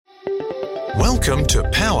Welcome to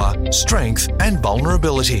Power, Strength and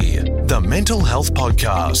Vulnerability, the Mental Health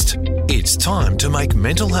Podcast. It's time to make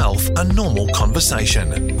mental health a normal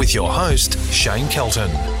conversation with your host, Shane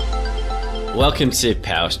Kelton. Welcome to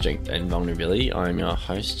Power, Strength and Vulnerability. I'm your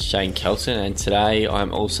host, Shane Kelton, and today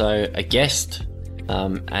I'm also a guest.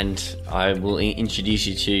 And I will introduce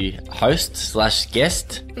you to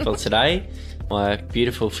host/guest for today, my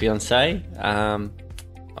beautiful fiancée,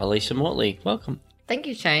 Alicia Mortley. Welcome. Thank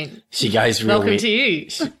you, Shane. She goes real Welcome weird. to you.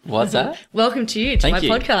 What's that? Welcome to you, to Thank my you.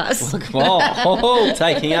 podcast. Oh,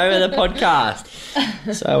 taking over the podcast.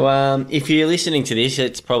 So, if you're listening to this,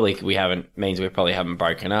 it's probably we probably haven't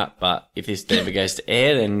broken up. But if this ever goes to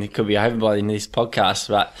air, then it could be over by the end of this podcast.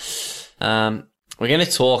 But we're going to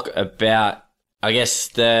talk about, I guess,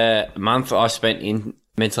 the month I spent in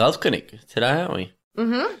mental health clinic today, aren't we?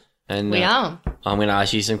 Mm-hmm. And We are. I'm going to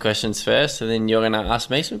ask you some questions first, and then you're going to ask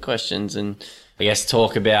me some questions, and I guess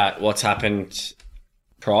talk about what's happened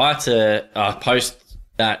prior to post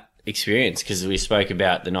that experience, because we spoke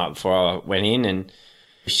about the night before I went in and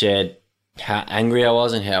shared how angry I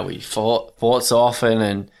was and how we fought so often,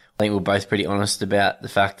 and I think we're both pretty honest about the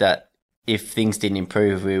fact that if things didn't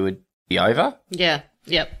improve, we would be over. Yeah.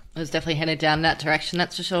 Yep. I was definitely headed down that direction,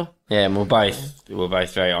 that's for sure. Yeah, and we're both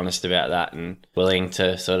very honest about that and willing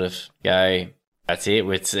to sort of go, that's it.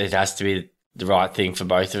 It has to be the right thing for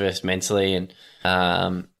both of us mentally, and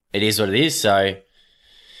it is what it is. So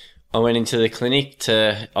I went into the clinic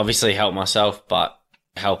to obviously help myself, but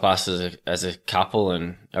help us as a couple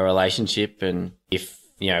and a relationship. And if,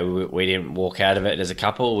 we didn't walk out of it as a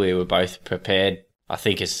couple, we were both prepared, I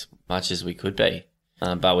think, as much as we could be.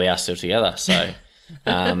 But we are still together, so...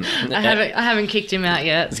 I haven't kicked him out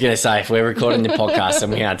yet. I was going to say, if we're recording the podcast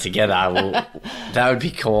and we are together, that would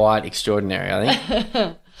be quite extraordinary, I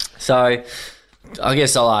think. So I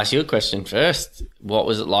guess I'll ask you a question first. What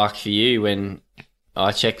was it like for you when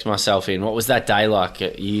I checked myself in? What was that day like?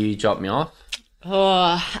 You dropped me off?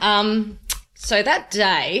 So that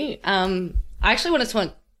day, I actually wanted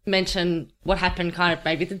to mention what happened kind of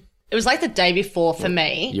maybe it was like the day before for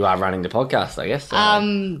me. You are running the podcast, I guess.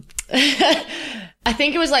 So. I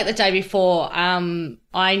think it was like the day before.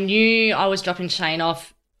 I knew I was dropping Shane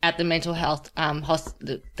off at the mental health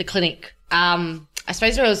the clinic. I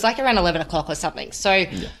suppose it was like around 11 o'clock or something. So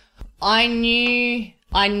yeah. I knew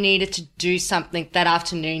I needed to do something that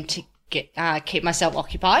afternoon to keep myself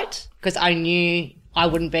occupied, because I knew I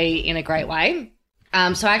wouldn't be in a great way.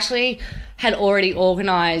 So I actually had already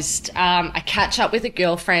organised a catch up with a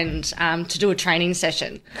girlfriend to do a training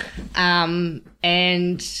session.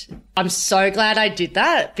 And I'm so glad I did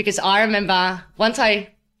that, because I remember once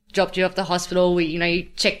I dropped you off the hospital, you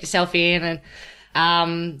checked yourself in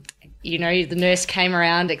and, the nurse came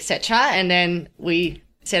around, etc. And then we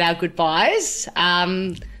said our goodbyes.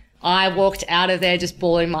 I walked out of there just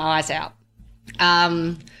bawling my eyes out.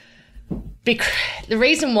 The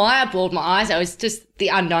reason why I bawled my eyes out was just the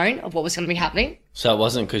unknown of what was going to be happening. So it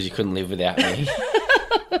wasn't because you couldn't live without me?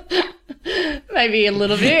 Maybe a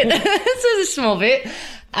little bit. It's a small bit.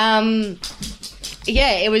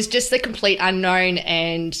 It was just the complete unknown,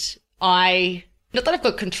 and not that I've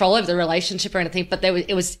got control over the relationship or anything, but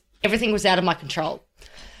everything was out of my control.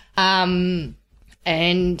 I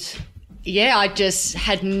just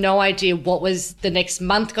had no idea what was the next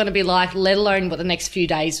month going to be like, let alone what the next few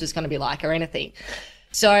days was going to be like or anything.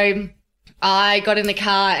 So I got in the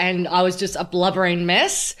car and I was just a blubbering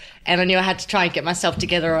mess, and I knew I had to try and get myself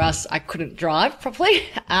together or else I couldn't drive properly.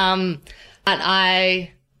 And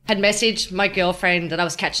I had messaged my girlfriend that I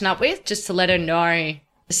was catching up with just to let her know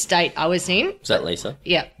the state I was in. Is that Lisa?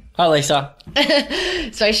 Yeah. Hi, Lisa.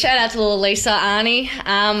 So shout out to little Lisa, Arnie.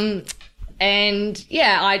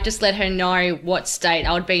 I just let her know what state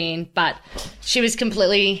I would be in, but she was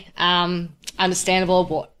completely understandable of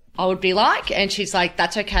what I would be like, and she's like,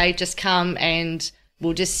 that's okay, just come and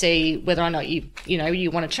we'll just see whether or not you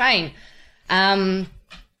want to train.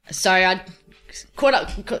 So I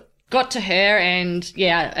got to her, and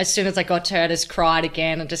as soon as I got to her, I just cried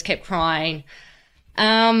again and just kept crying.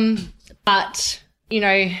 But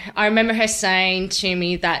I remember her saying to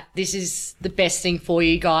me that this is the best thing for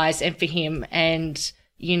you guys and for him, and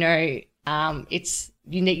you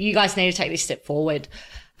guys need to take this step forward.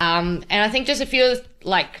 And I think just a few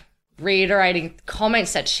reiterating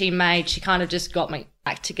comments that she made, she kind of just got me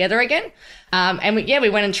back together again. And we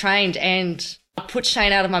went and trained, and I put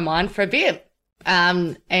Shane out of my mind for a bit,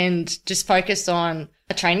 and just focused on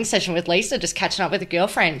a training session with Lisa, just catching up with a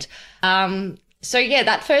girlfriend.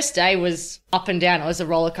 That first day was up and down. It was a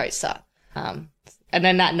roller coaster. And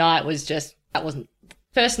then that night was that wasn't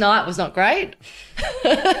First night was not great,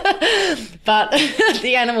 but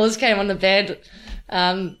the animals came on the bed.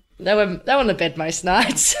 They were on the bed most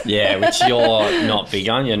nights. Yeah, which you're not big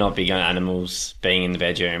on. You're not big on animals being in the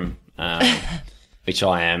bedroom, which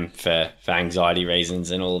I am for anxiety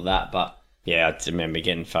reasons and all of that. But yeah, I remember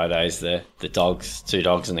getting photos. The dogs, 2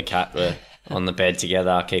 dogs and a cat were on the bed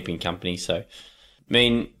together, keeping company. So, I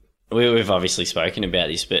mean, we've obviously spoken about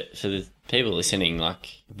this, but for the people listening,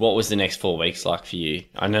 like, what was the next 4 weeks like for you?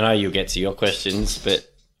 I know you'll get to your questions, but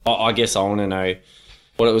I guess I want to know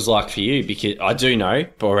what it was like for you, because I do know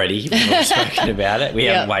already. We've spoken about it. We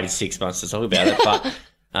haven't waited 6 months to talk about it, but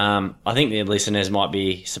I think the listeners might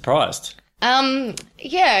be surprised.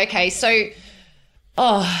 Yeah, okay. So,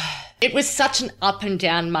 it was such an up and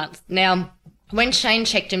down month. Now, when Shane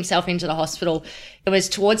checked himself into the hospital, it was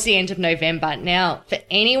towards the end of November. Now, for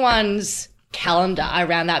anyone's calendar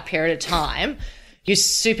around that period of time, you're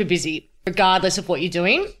super busy, regardless of what you're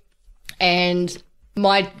doing. And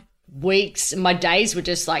my weeks, my days were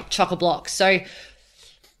just like chock-a-block. So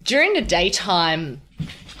during the daytime,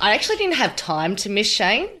 I actually didn't have time to miss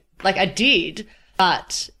Shane. Like, I did,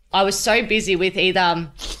 but I was so busy with either,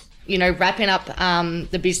 you know, wrapping up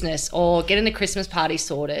the business or getting the Christmas party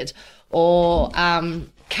sorted or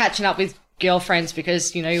catching up with girlfriends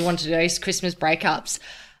because, you know, you wanted to do those Christmas breakups,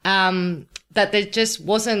 that there just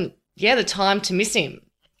wasn't, the time to miss him.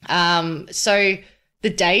 So the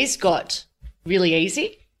days got really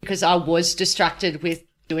easy because I was distracted with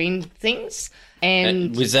doing things.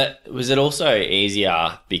 And was it also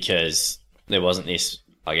easier because there wasn't this,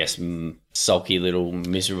 I guess, sulky little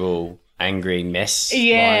miserable angry mess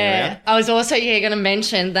lying around? I was also going to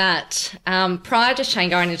mention that prior to Shane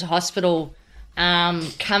going into hospital,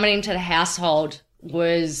 coming into the household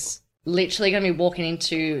was literally going to be walking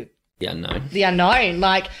into the unknown.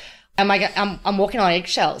 Like, I'm walking on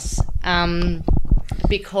eggshells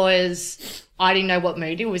because I didn't know what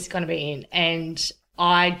mood he was going to be in, and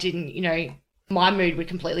I didn't, you know, my mood would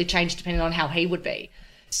completely change depending on how he would be.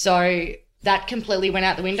 So that completely went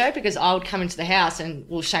out the window because I would come into the house and,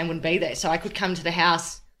 well, Shane wouldn't be there. So I could come to the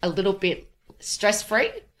house a little bit stress-free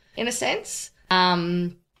in a sense,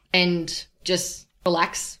 and just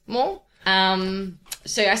relax more.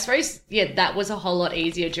 So I suppose, that was a whole lot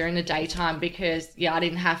easier during the daytime because, I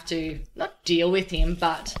didn't have to not deal with him,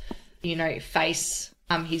 but, you know, face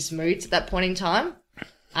his moods at that point in time.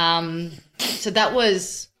 So that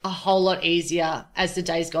was a whole lot easier as the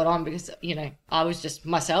days got on because, you know, I was just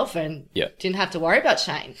myself and didn't have to worry about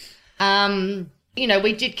Shane. You know,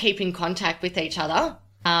 we did keep in contact with each other,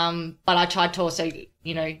 but I tried to also,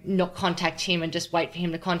 you know, not contact him and just wait for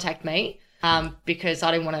him to contact me. Because I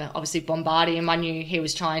didn't want to obviously bombard him. I knew he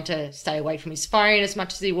was trying to stay away from his phone as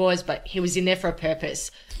much as he was, but he was in there for a purpose.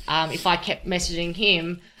 If I kept messaging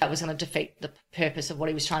him, that was going to defeat the purpose of what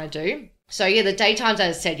he was trying to do. So, the daytimes,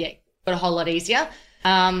 as I said, got a whole lot easier.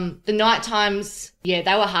 The night times, they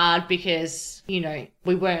were hard because, you know,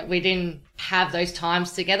 we didn't have those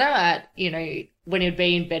times together at, you know, when he'd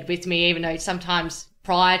be in bed with me, even though sometimes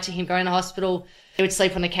prior to him going to hospital, he would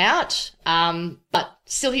sleep on the couch, but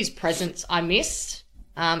still his presence I missed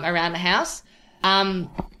around the house.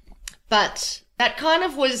 But that kind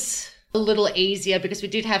of was a little easier because we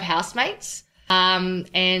did have housemates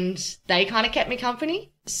and they kind of kept me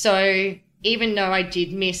company. So even though I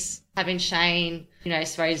did miss having Shane, you know, I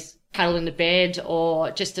suppose cuddle in the bed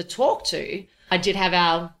or just to talk to, I did have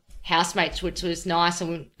our housemates, which was nice,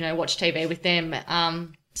 and, you know, watch TV with them.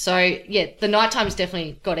 So, the night times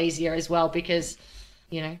definitely got easier as well because,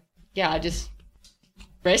 you know, I just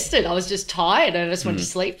rested. I was just tired and I just went to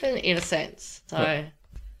sleep in a sense. So,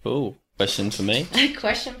 cool. Question for me?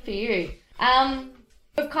 Question for you.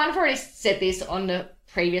 We've kind of already said this on the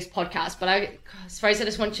previous podcast, but I suppose I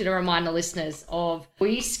just want you to remind the listeners of, were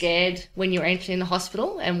you scared when you were entering the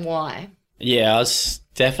hospital and why? Yeah, I was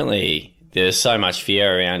definitely, there's so much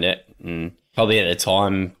fear around it, and probably at the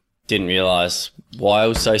time didn't realise why I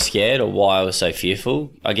was so scared or why I was so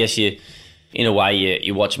fearful. I guess in a way,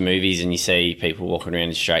 you watch movies and you see people walking around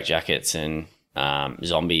in straitjackets and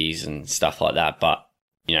zombies and stuff like that. But,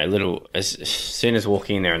 you know, as soon as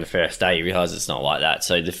walking in there on the first day, you realise it's not like that.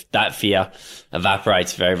 So that fear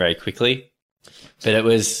evaporates very, very quickly. But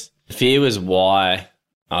the fear was why,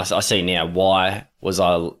 I see now, why was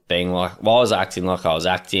I acting like I was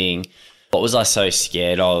acting? What was I so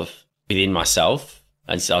scared of within myself?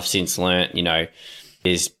 And so I've since learnt, you know,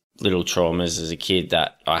 there's little traumas as a kid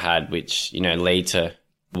that I had, which, you know, lead to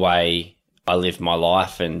the way I live my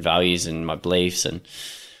life and values and my beliefs. And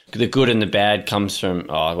the good and the bad comes from,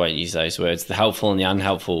 I won't use those words, the helpful and the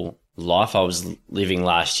unhelpful life I was living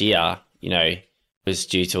last year, you know, was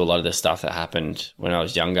due to a lot of the stuff that happened when I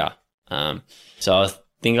was younger. So I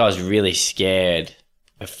think I was really scared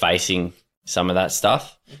of facing some of that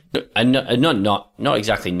stuff. And not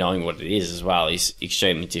exactly knowing what it is as well is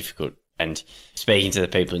extremely difficult. And speaking to the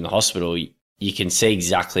people in the hospital, you can see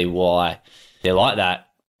exactly why they're like that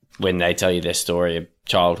when they tell you their story of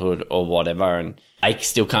childhood or whatever, and they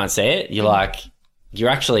still can't see it. You're like, you're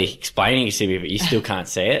actually explaining it to me, but you still can't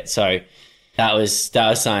see it. So that was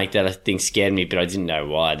something that I think scared me, but I didn't know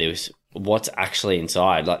why. There was what's actually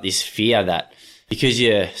inside, like this fear that because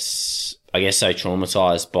you're, I guess, so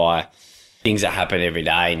traumatized by things that happen every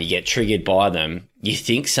day and you get triggered by them, you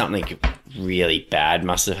think something really bad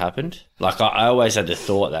must have happened. Like I always had the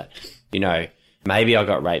thought that, you know, maybe I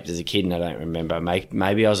got raped as a kid and I don't remember.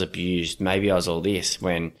 Maybe I was abused. Maybe I was all this.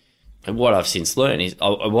 When what I've since learned is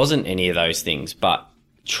I wasn't any of those things, but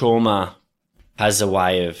trauma has a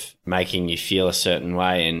way of making you feel a certain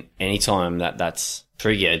way. And anytime that's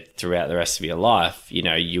triggered throughout the rest of your life, you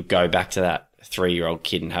know, you go back to that 3-year-old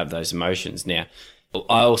kid and have those emotions. Now,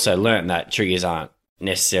 I also learned that triggers aren't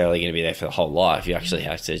necessarily going to be there for the whole life. You actually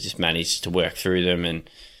have to just manage to work through them and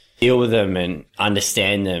deal with them and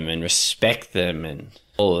understand them and respect them and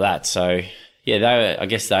all of that. So, yeah, I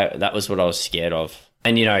guess that was what I was scared of.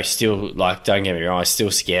 And, you know, still, like, don't get me wrong, I was still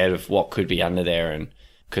scared of what could be under there. And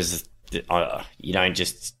because you don't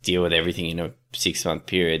just deal with everything in a 6-month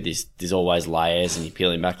period. There's always layers, and you're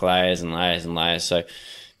peeling back layers and layers and layers. So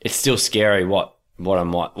it's still scary what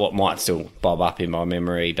might still bob up in my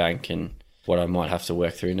memory bank and what I might have to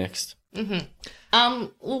work through next. Mm-hmm.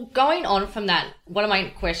 Well, going on from that, one of my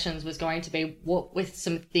questions was going to be what were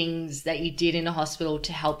some things that you did in the hospital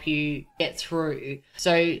to help you get through?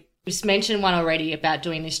 So you just mentioned one already about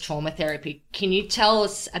doing this trauma therapy. Can you tell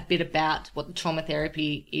us a bit about what the trauma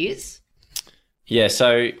therapy is? Yeah,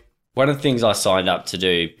 so one of the things I signed up to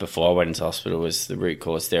do before I went into hospital was the root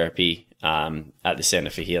cause therapy at the Centre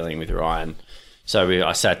for Healing with Ryan. So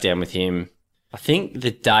I sat down with him, I think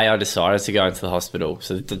the day I decided to go into the hospital.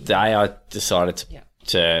 So the day I decided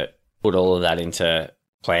to put all of that into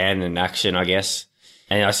plan and action, I guess.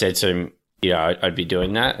 And I said to him, you know, I'd be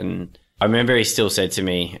doing that. And I remember he still said to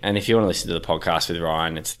me, and if you want to listen to the podcast with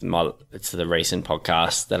Ryan, it's the recent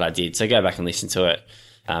podcast that I did. So go back and listen to it.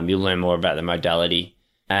 You'll learn more about the modality.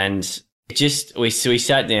 And it just, we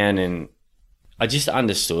sat down and I just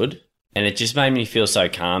understood, and it just made me feel so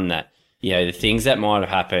calm that, you know, the things that might have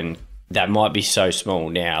happened that might be so small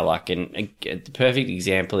now, like, and the perfect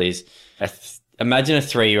example is imagine a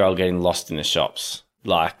 3-year-old getting lost in the shops.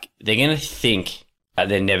 Like, they're going to think that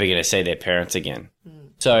they're never going to see their parents again.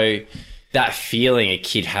 So that feeling a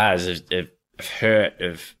kid has of hurt,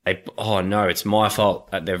 oh no, it's my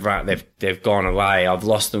fault that they've gone away. I've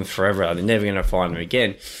lost them forever. They're never going to find them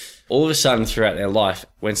again. All of a sudden throughout their life,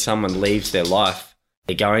 when someone leaves their life,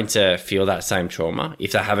 they're going to feel that same trauma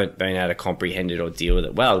if they haven't been able to comprehend it or deal with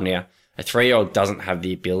it well. Now, a 3-year-old doesn't have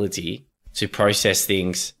the ability to process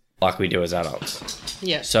things like we do as adults.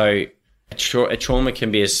 Yeah. So a trauma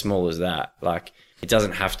can be as small as that. Like, it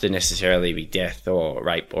doesn't have to necessarily be death or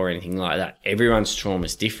rape or anything like that. Everyone's trauma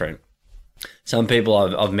is different. Some people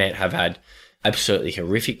I've met have had absolutely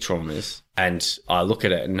horrific traumas, and I look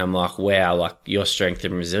at it and I'm like, wow, like, your strength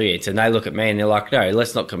and resilience. And they look at me and they're like, no,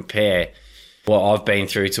 let's not compare what I've been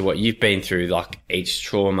through to what you've been through. Like, each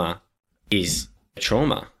trauma is a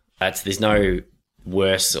trauma. There's no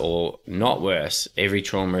worse or not worse. Every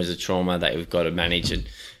trauma is a trauma that we've got to manage and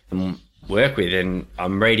work with. And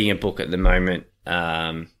I'm reading a book at the moment,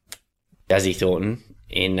 Dazzy Thornton,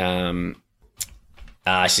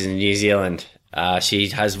 she's in New Zealand. She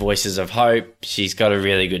has Voices of Hope. She's got a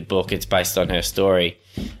really good book. It's based on her story.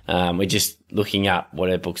 We're just looking up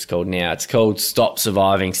what her book's called now. It's called Stop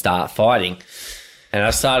Surviving, Start Fighting. And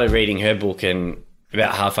I started reading her book and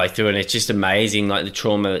about halfway through, and it's just amazing, like, the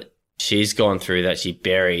trauma that she's gone through that she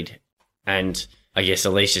buried. And I guess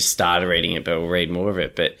Alicia started reading it, but we'll read more of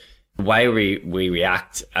it. But the way we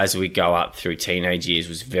react as we go up through teenage years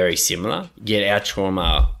was very similar, yet our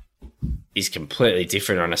trauma is completely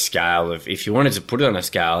different on a scale of, if you wanted to put it on a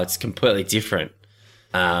scale, it's completely different.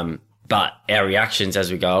 But our reactions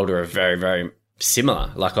as we go older are very, very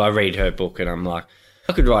similar. Like, I read her book and I'm like,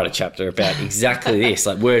 I could write a chapter about exactly this,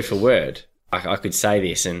 like, word for word. I could say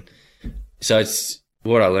this. And so it's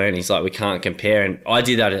what I learned is, like, we can't compare. And I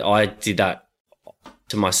did that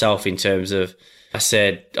to myself in terms of, I would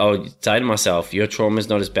say to myself, your trauma is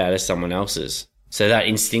not as bad as someone else's. So that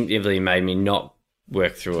instinctively made me not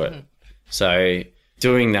work through it. So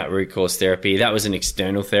doing that root cause therapy, that was an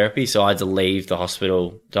external therapy. So I had to leave the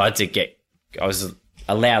hospital. I was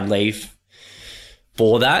allowed leave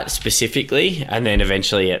for that specifically. And then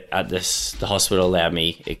eventually at the hospital allowed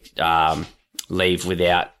me leave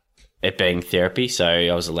without it being therapy. So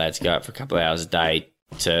I was allowed to go out for a couple of hours a day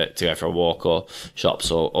to go for a walk or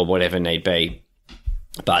shops or whatever need be.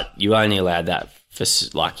 But you only allowed that for,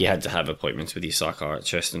 like, you had to have appointments with your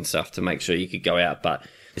psychiatrist and stuff to make sure you could go out. But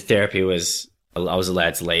the therapy was, I was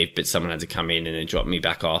allowed to leave, but someone had to come in and then drop me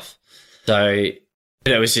back off. So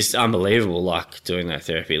it was just unbelievable, like, doing that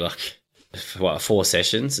therapy, like, 4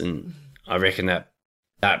 sessions. And I reckon that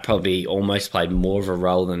probably almost played more of a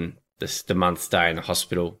role than the month stay in the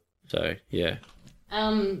hospital. So, yeah.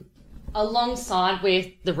 Alongside with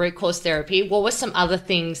the root cause therapy, what were some other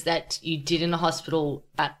things that you did in the hospital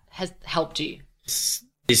that has helped you?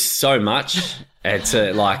 There's so much. It's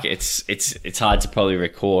it's hard to probably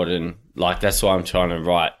record, and like that's why I'm trying to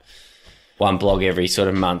write one blog every sort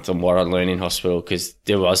of month on what I learned in hospital, because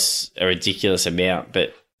there was a ridiculous amount.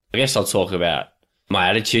 But I guess I'll talk about my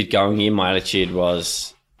attitude going in. My attitude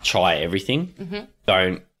was try everything. Mm-hmm.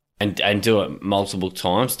 Don't and do it multiple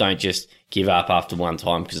times. Don't just give up after one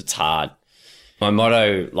time because it's hard. My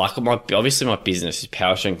motto, like obviously my business is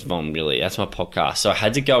Power Strength Vulnerability. That's my podcast. So I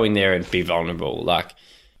had to go in there and be vulnerable. Like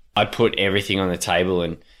I put everything on the table,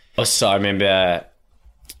 and also I remember.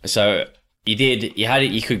 So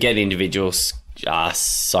you could get individual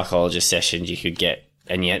psychologist sessions. You could get,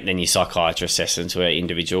 and yet then your psychiatrist sessions were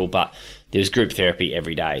individual, but there was group therapy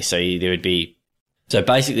every day. So there would be. So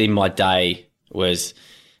basically, my day was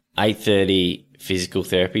 8:30 physical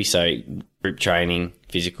therapy, so group training,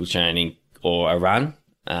 physical training, or a run.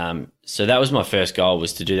 So that was my first goal,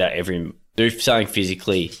 was to do that do something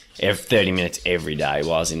physically 30 minutes every day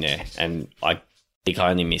while I was in there. And I think I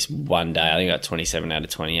only missed one day. I think I got 27 out of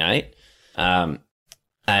 28. And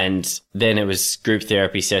then it was group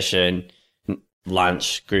therapy session,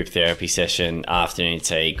 lunch, group therapy session, afternoon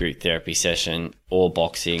tea, group therapy session, or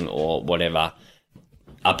boxing or whatever,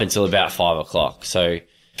 up until about 5 o'clock. So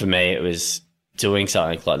for me, it was doing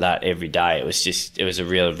something like that every day. It was a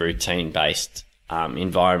real routine-based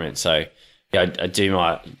environment. So I'd do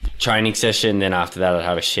my training session, then after that I'd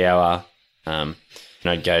have a shower, and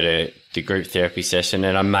I'd go to the group therapy session,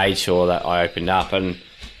 and I made sure that I opened up. And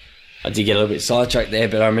I did get a little bit sidetracked there,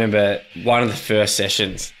 but I remember one of the first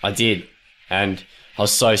sessions I did, and I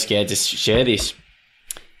was so scared to share this,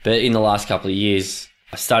 but in the last couple of years,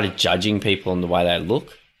 I started judging people on the way they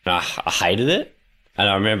look, and I hated it. And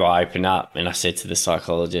I remember I opened up and I said to the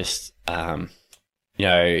psychologist, I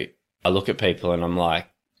look at people and I'm like,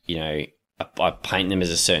 I paint them as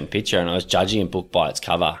a certain picture, and I was judging a book by its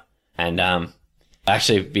cover. And I'd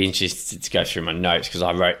actually be interested to go through my notes, because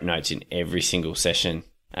I wrote notes in every single session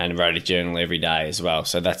and wrote a journal every day as well.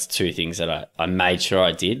 So that's 2 things that I made sure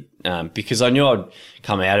I did, because I knew I'd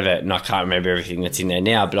come out of it, and I can't remember everything that's in there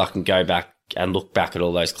now, but I can go back and look back at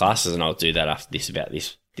all those classes, and I'll do that after this about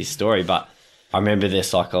this story. But I remember the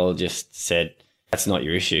psychologist said, "That's not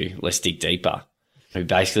your issue. Let's dig deeper." In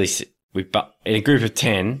a group of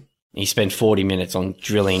 10, he spent 40 minutes on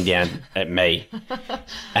drilling down at me.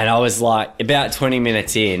 And I was like, about 20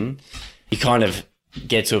 minutes in, you kind of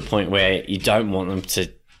get to a point where you don't want them to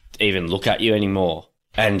even look at you anymore.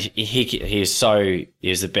 And he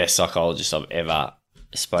was the best psychologist I've ever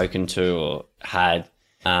spoken to or had.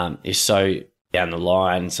 He's so down the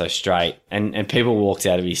line, so straight. And people walked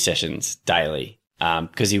out of his sessions daily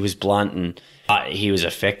because he was blunt and he was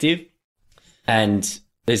effective. And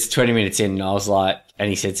there's 20 minutes in, and I was like, and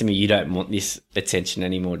he said to me, "You don't want this attention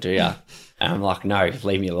anymore, do you?" And I'm like, "No,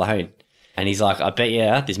 leave me alone." And he's like, "I bet you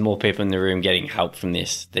there's more people in the room getting help from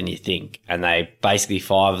this than you think." And they basically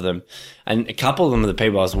 5 of them, and a couple of them are the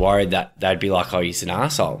people I was worried that they'd be like, "Oh, he's an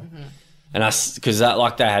arsehole." Mm-hmm. And because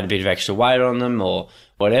they had a bit of extra weight on them or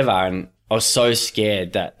whatever. And I was so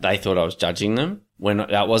scared that they thought I was judging them when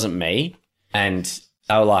that wasn't me. And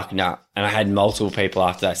they were like, "Nah." And I had multiple people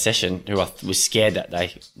after that session who I was scared that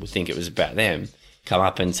they would think it was about them come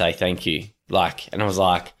up and say thank you. And I was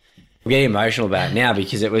like, I'm getting emotional about it now,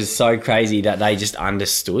 because it was so crazy that they just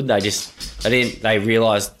understood. They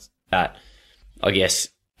realised that, I guess,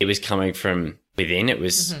 it was coming from within. It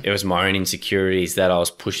was It was my own insecurities that I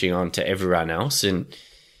was pushing on to everyone else. And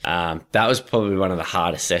that was probably one of the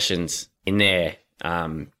hardest sessions in there,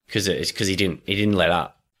 because he didn't let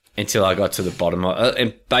up until I got to the bottom of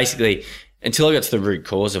and basically until I got to the root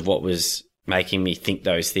cause of what was making me think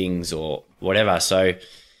those things or whatever. So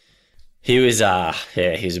he was a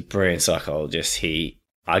brilliant psychologist.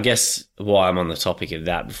 I guess why I'm on the topic of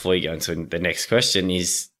that before you go into the next question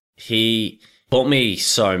is he taught me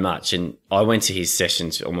so much, and I went to his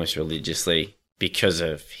sessions almost religiously because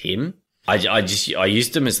of him. I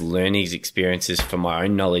used them as learning experiences for my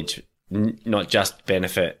own knowledge not just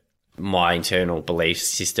benefit my internal belief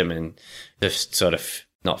system and just sort of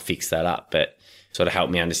not fix that up, but sort of help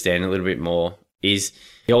me understand a little bit more, is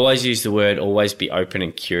he always use the word always be open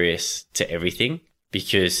and curious to everything,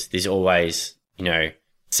 because there's always,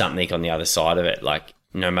 something on the other side of it. Like,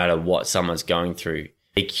 no matter what someone's going through,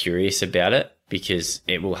 be curious about it, because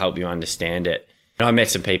it will help you understand it. And I met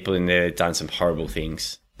some people in there that done some horrible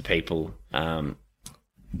things to people,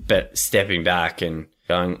 but stepping back and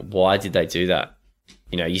going, why did they do that?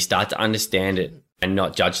 You start to understand it and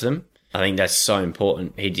not judge them. I think that's so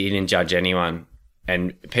important. He didn't judge anyone.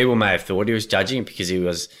 And people may have thought he was judging because he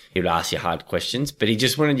would ask you hard questions, but he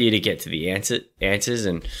just wanted you to get to the answers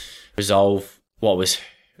and resolve what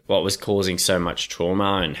was causing so much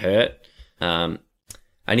trauma and hurt. And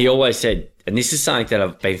he always said, and this is something that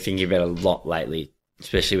I've been thinking about a lot lately,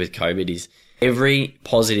 especially with COVID, is every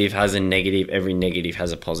positive has a negative, every negative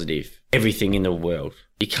has a positive. Everything in the world.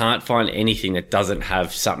 You can't find anything that doesn't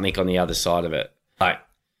have something on the other side of it. Like,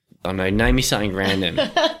 I don't know, name me something random.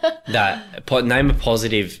 Name a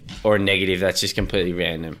positive or a negative that's just completely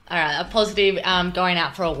random. All right, a positive, going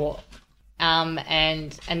out for a walk,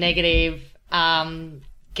 and a negative,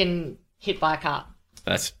 getting hit by a car.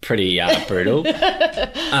 That's pretty brutal.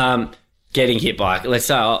 Getting hit by, let's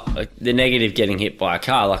say the negative, getting hit by a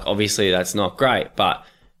car, like obviously that's not great, but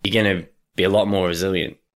you're going to be a lot more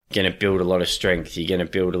resilient. You're going to build a lot of strength. You're going to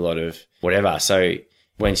build a lot of whatever. So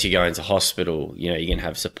once you go into hospital, you're going to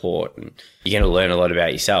have support and you're going to learn a lot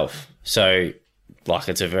about yourself. So like,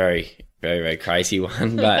 it's a very, very, very crazy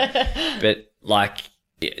one, but like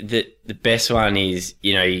the best one is,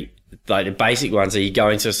 like the basic ones are you go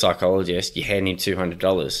into a psychologist, you hand him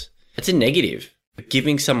 $200. That's a negative.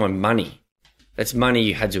 Giving someone money, that's money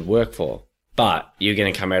you had to work for, but you're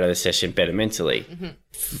going to come out of the session better mentally. Mm-hmm.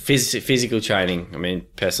 Physical training, I mean,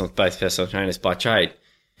 both personal trainers by trade.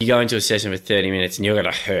 You go into a session for 30 minutes and you're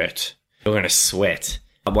going to hurt. You're going to sweat.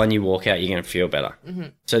 But when you walk out, you're going to feel better. Mm-hmm.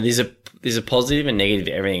 So there's a positive and negative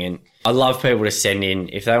to everything. And I love people to send in,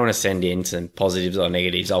 if they want to send in some positives or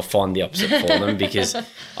negatives, I'll find the opposite for them, because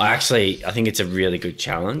I think it's a really good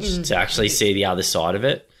challenge to actually see the other side of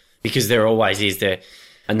it, because there always is there.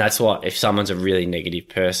 And that's what, if someone's a really negative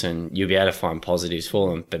person, you'll be able to find positives for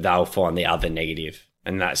them, but they'll find the other negative.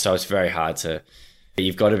 And so it's very hard to,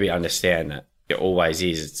 you've got to understand that it always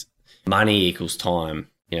is. It's money equals time,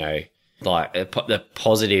 like the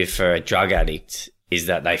positive for a drug addict is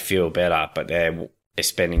that they feel better, but they're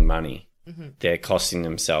spending money. Mm-hmm. They're costing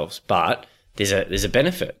themselves, but there's a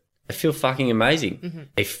benefit. They feel fucking amazing. Mm-hmm.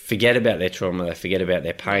 They forget about their trauma. They forget about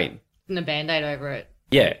their pain. And a Band-Aid over it.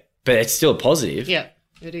 Yeah, but it's still positive. Yeah,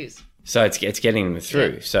 it is. So it's getting them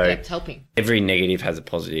through. Yeah. So it's helping. Every negative has a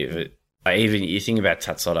positive. Even you think about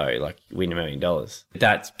Tatsotto, like win $1 million.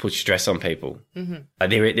 That puts stress on people. Mm-hmm.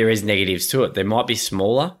 There is negatives to it. They might be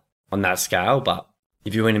smaller on that scale, but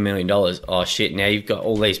if you win $1 million, oh shit, now you've got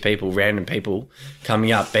all these people, random people,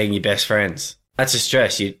 coming up being your best friends. That's a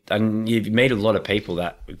stress. You meet a lot of people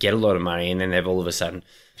that get a lot of money, and then they've all of a sudden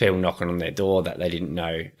people knocking on their door that they didn't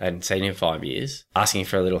know, they hadn't seen in 5 years, asking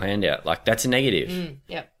for a little handout. Like, that's a negative.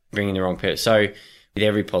 Yep. Bringing the wrong person. So with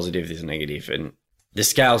every positive, there's a negative, and the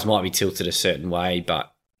scales might be tilted a certain way,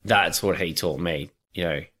 but that's what he taught me,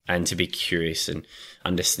 and to be curious and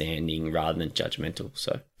understanding rather than judgmental.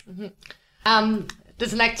 So,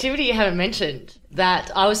 there's an activity you haven't mentioned that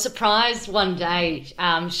I was surprised one day.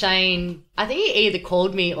 Shane, I think he either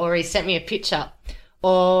called me or he sent me a picture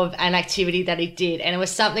of an activity that he did, and it was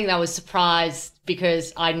something that I was surprised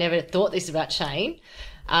because I never thought this about Shane.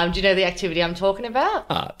 Do you know the activity I'm talking about?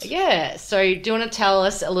 Art. Yeah. So do you want to tell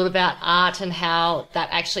us a little about art and how that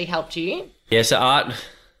actually helped you? Yeah, so art,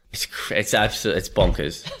 it's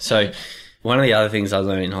bonkers. So one of the other things I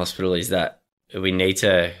learned in hospital is that we need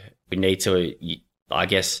to, I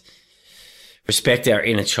guess, respect our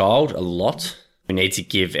inner child a lot. We need to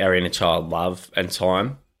give our inner child love and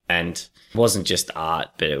time. And it wasn't just art,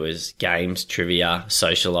 but it was games, trivia,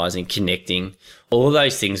 socializing, connecting, all of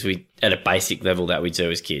those things at a basic level that we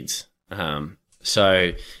do as kids.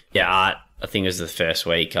 So yeah, art, I think it was the first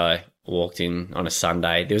week I walked in on a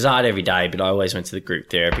Sunday. There was art every day, but I always went to the group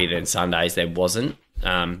therapy. Then Sundays there wasn't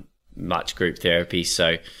much group therapy.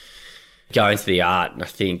 So going to the art, and I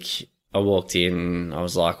think I walked in, I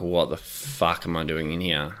was like, what the fuck am I doing in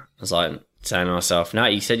here? I was like saying to myself, no,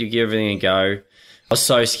 you said you'd give everything a go. I was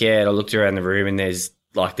so scared. I looked around the room and there's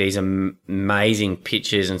like these amazing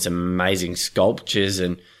pictures and some amazing sculptures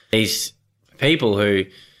and these people who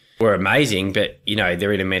were amazing, but,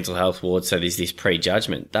 they're in a mental health ward, so there's this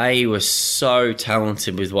prejudgment. They were so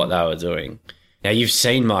talented with what they were doing. Now, you've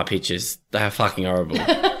seen my pictures. They are fucking horrible.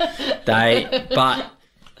 But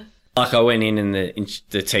like I went in and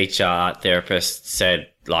the teacher, art therapist said,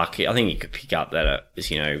 like, I think you could pick up that,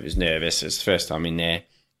 it was nervous. It was the first time in there.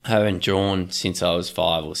 I haven't drawn since I was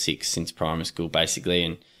 5 or 6, since primary school, basically.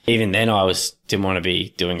 And even then didn't want to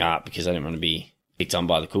be doing art because I didn't want to be picked on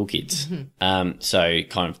by the cool kids. So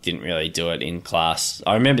kind of didn't really do it in class.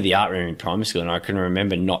 I remember the art room in primary school and I can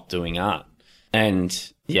remember not doing art.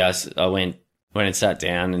 And yes, I went and sat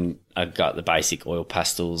down and I got the basic oil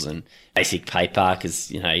pastels and basic paper because,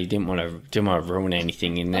 you didn't want to ruin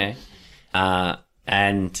anything in there.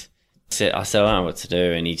 And I said, I don't know what to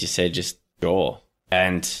do. And he just said, just draw,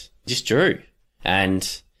 and just drew.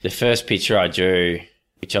 And the first picture I drew,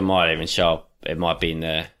 which I might even show up, it might be in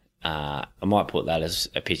the, I might put that as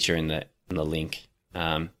a picture in the link.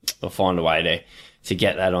 I'll find a way to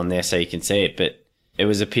get that on there so you can see it. But it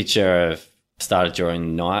was a picture of, I started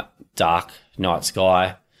drawing dark night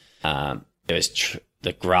sky. It was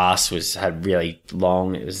the grass had really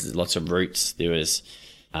long. It was lots of roots. There was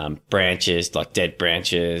branches, like dead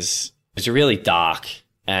branches. It was really dark,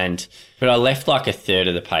 but I left like a third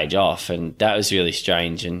of the page off, and that was really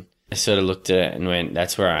strange. And I sort of looked at it and went,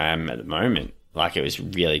 "That's where I am at the moment." Like it was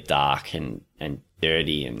really dark and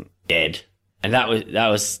dirty and dead, and that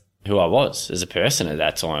was who I was as a person at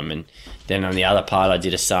that time. And then on the other part, I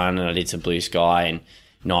did a sun and I did some blue sky and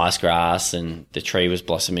nice grass, and the tree was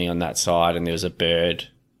blossoming on that side, and there was a bird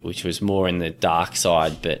which was more in the dark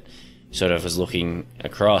side but sort of was looking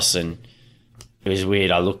across, and it was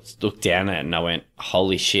weird. I looked down at it and I went,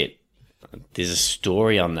 holy shit, there's a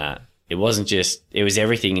story on that. It wasn't just, it was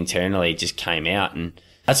everything internally just came out, and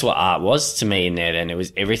that's what art was to me in there then. It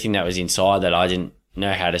was everything that was inside that I didn't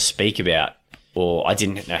know how to speak about or I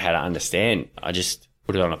didn't know how to understand. I just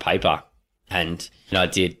put it on a paper, and I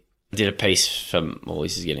did a piece for, well,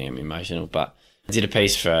 this is getting me emotional, but I did a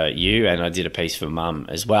piece for you and I did a piece for Mum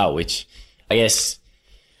as well, which I guess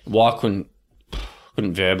why I couldn't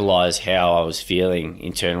verbalise how I was feeling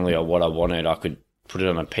internally or what I wanted. I could put it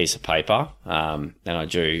on a piece of paper. And I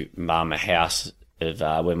drew Mum a house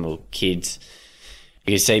of when we were kids.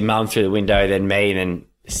 You could see Mum through the window, then me, and then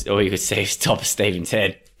all you could see was top of Stephen's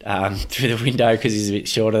head through the window because he's a bit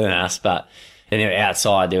shorter than us. But then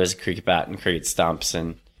outside there was a cricket bat and cricket stumps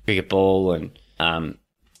and cricket ball and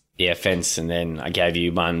fence, and then I gave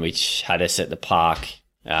you one which had us at the park.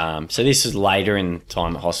 So this was later in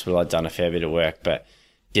time at hospital. I'd done a fair bit of work, but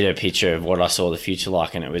did a picture of what I saw the future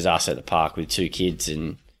like, and it was us at the park with 2 kids,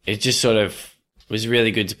 and it just sort of was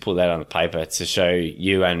really good to put that on the paper to show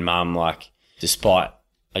you and Mum, like, despite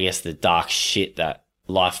I guess the dark shit that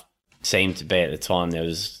life seemed to be at the time, there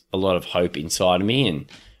was a lot of hope inside of me, and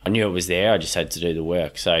I knew it was there. I just had to do the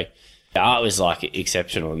work. So the art was like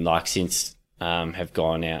exceptional, and like since have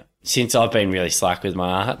gone out. Since I've been really slack with my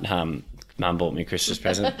art, Mum bought me a Christmas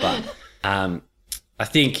present, but I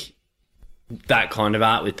think that kind of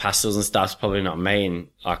art with pastels and stuff's probably not me, and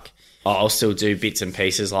like I'll still do bits and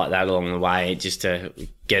pieces like that along the way just to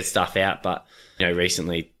get stuff out. But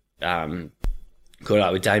recently caught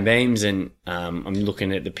up with Dane Beams, and I'm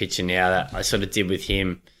looking at the picture now that I sort of did with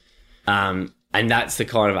him, and that's the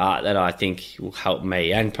kind of art that I think will help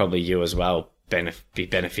me and probably you as well be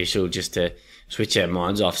beneficial, just to switch our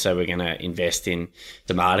minds off. So we're going to invest in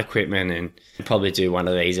some art equipment and probably do one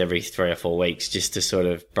of these every 3 or 4 weeks just to sort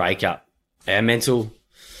of break up our mental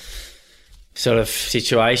sort of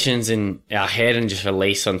situations in our head and just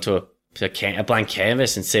release onto a blank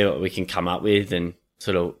canvas and see what we can come up with, and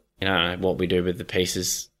sort of, what we do with the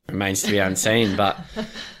pieces remains to be unseen. But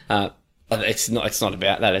it's not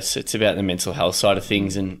about that. It's about the mental health side of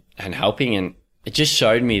things and helping. And it just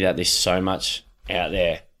showed me that there's so much out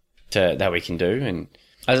there that we can do. And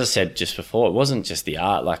as I said just before, it wasn't just the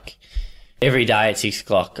art. Like every day at 6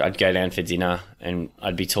 o'clock, I'd go down for dinner and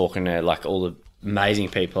I'd be talking to like all the amazing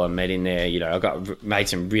people I met in there. I made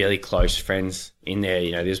some really close friends in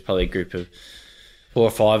there. There's probably a group of 4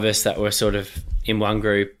 or 5 of us that were sort of in one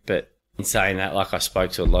group, but in saying that, like, I spoke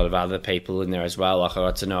to a lot of other people in there as well. Like, I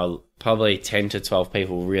got to know probably 10 to 12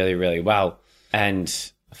 people really, really well. And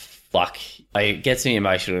like, it gets me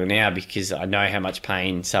emotional now because I know how much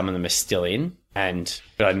pain some of them are still in,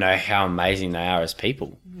 but I know how amazing they are as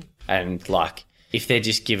people. And like, if they're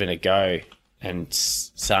just given a go, and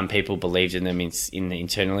some people believed in them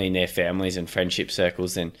internally in their families and friendship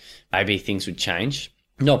circles, then maybe things would change.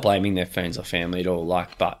 Not blaming their friends or family at all,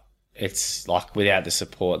 but it's like without the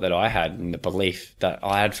support that I had and the belief that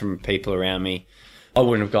I had from people around me, I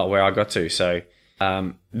wouldn't have got where I got to. So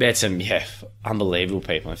there's some unbelievable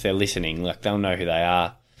people. If they're listening, like, they'll know who they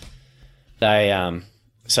are.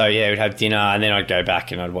 We'd have dinner, and then I'd go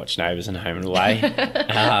back and I'd watch Neighbours and Home and Away.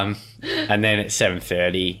 And then at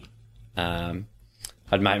 7:30,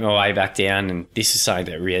 I'd make my way back down, and this is something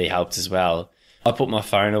that really helped as well. I put my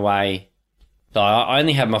phone away. So I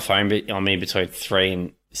only have my phone on me between 3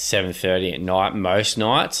 and 7:30 at night, most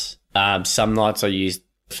nights. Some nights I use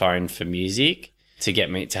the phone for music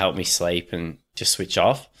to help me sleep and just switch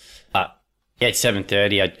off. But at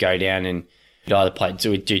 7:30, I'd go down and we'd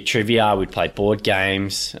either do trivia, we'd play board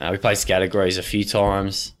games, we played Scattergrows a few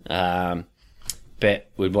times, but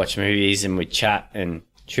we'd watch movies and we'd chat, and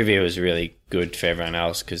trivia was really good for everyone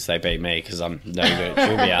else because they beat me because I'm no good at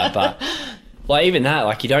trivia. But like even that,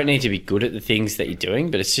 like you don't need to be good at the things that you're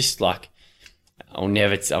doing, but it's just like I'll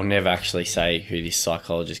never actually say who this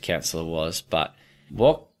psychologist counsellor was, but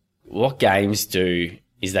what games do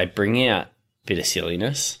is they bring out a bit of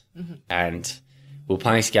silliness, and we're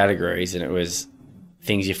playing Scattergroos, and it was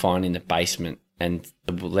things you find in the basement, and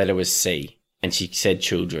the letter was C, and she said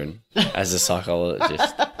children as a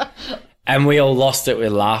psychologist. And we all lost it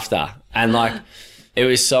with laughter. And, like, it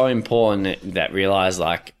was so important that realised,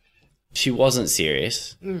 like, she wasn't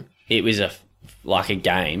serious. It was a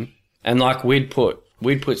game. And, like, we'd put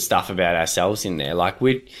stuff about ourselves in there. Like,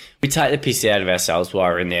 we'd take the piss out of ourselves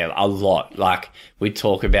while we're in there a lot. Like, we'd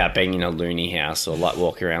talk about being in a loony house or, like,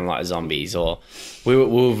 walking around like zombies. Or we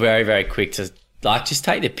were very, very quick to, like, just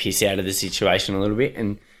take the piss out of the situation a little bit.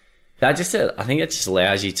 And I think it just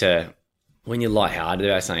allows you to, when you're lighthearted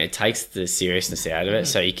about something, it takes the seriousness out of it,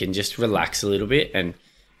 so you can just relax a little bit. And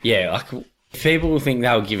yeah, like people will think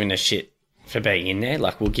they were giving a shit for being in there.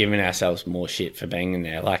 Like we're giving ourselves more shit for being in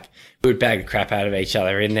there. Like we would bag the crap out of each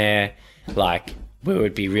other in there. Like we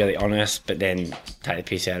would be really honest, but then take the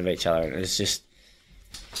piss out of each other. And it's just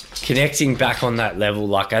connecting back on that level.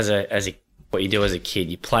 Like as a what you do as a kid,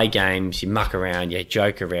 you play games, you muck around, you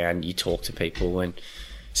joke around, you talk to people, and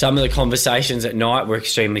some of the conversations at night were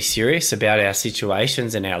extremely serious about our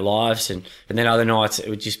situations and our lives, and then other nights it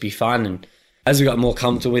would just be fun. And as we got more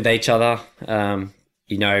comfortable with each other,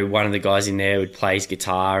 one of the guys in there would play his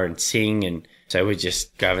guitar and sing, and so we'd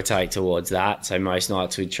just gravitate towards that. So most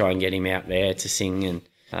nights we'd try and get him out there to sing and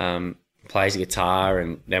play his guitar,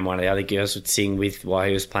 and then one of the other girls would sing with while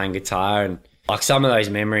he was playing guitar. And like some of those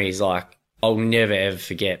memories, like I'll never ever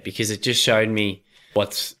forget, because it just showed me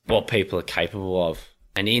what people are capable of.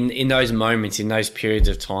 And in those moments, in those periods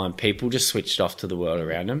of time, people just switched off to the world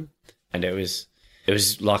around them. And it was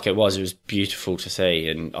beautiful to see.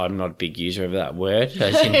 And I'm not a big user of that word,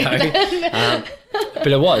 as you know. But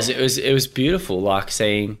it was beautiful, like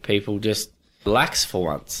seeing people just relax for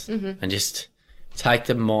once and just take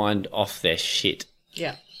the mind off their shit.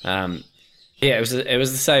 Yeah. It was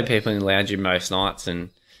the same people in the lounge room most nights. And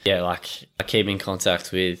yeah, like I keep in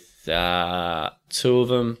contact with 2 of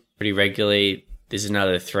them pretty regularly. There's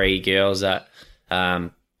another 3 girls that I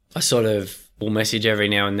sort of will message every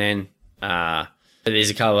now and then. But there's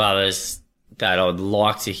a couple of others that I'd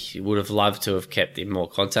would have loved to have kept in more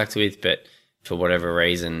contact with, but for whatever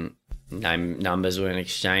reason, numbers weren't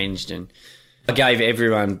exchanged. And I gave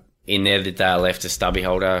everyone in there the day I left a stubby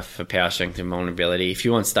holder for Power Strength and Vulnerability. If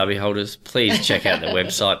you want stubby holders, please check out the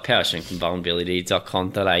website,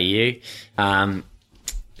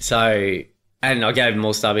 powerstrengthandvulnerability.com.au. And I gave them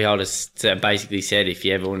all stubby holders to basically said, if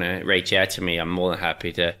you ever want to reach out to me, I'm more than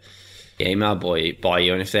happy to email by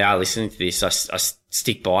you. And if they are listening to this, I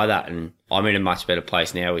stick by that. And I'm in a much better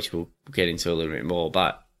place now, which we'll get into a little bit more.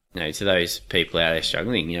 But, to those people out there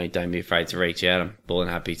struggling, don't be afraid to reach out. I'm more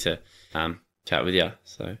than happy to chat with you.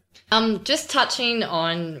 So, just touching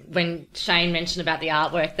on when Shane mentioned about the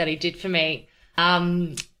artwork that he did for me,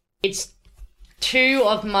 it's 2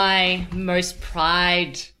 of my most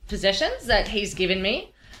prized possessions that he's given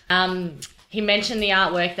me. He mentioned the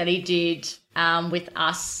artwork that he did with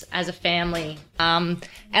us as a family, and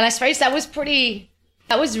I suppose that was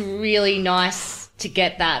really nice to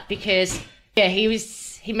get that, because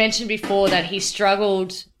he mentioned before that he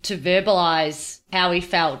struggled to verbalize how he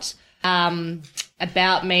felt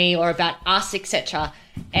about me or about us, etc.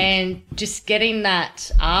 And just getting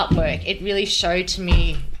that artwork, it really showed to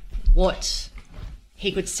me what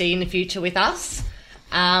he could see in the future with us.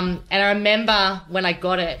 And I remember when I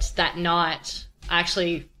got it that night,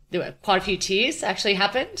 there were quite a few tears actually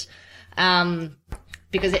happened,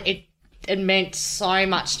 because it meant so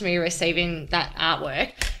much to me receiving that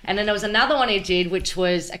artwork. And then there was another one he did, which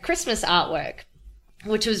was a Christmas artwork,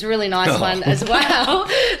 which was a really nice one as well.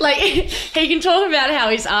 Like, he can talk about how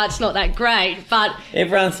his art's not that great, but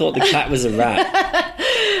everyone thought the cat was a rat.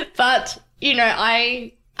 But,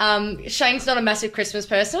 Shane's not a massive Christmas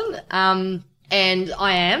person, and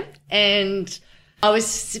I am. And I was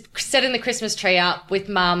setting the Christmas tree up with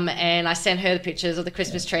Mum, and I sent her the pictures of the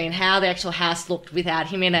Christmas tree and how the actual house looked without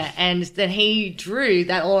him in it. And then he drew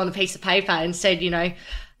that all on a piece of paper and said, you know,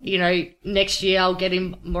 next year I'll get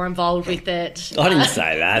him more involved with it. I didn't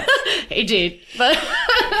say that. He did,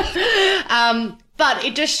 but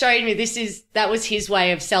it just showed me that was his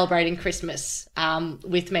way of celebrating Christmas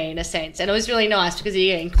with me in a sense. And it was really nice because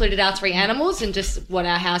he included our 3 animals and just what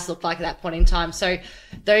our house looked like at that point in time. So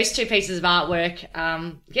those 2 pieces of artwork,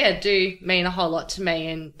 do mean a whole lot to me,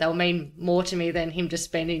 and they'll mean more to me than him just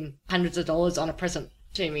spending hundreds of dollars on a present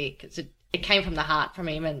to me, because it came from the heart from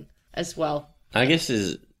him and as well. I guess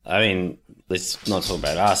let's not talk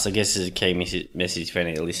about us. I guess is a key message for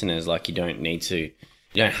any listeners. Like, you don't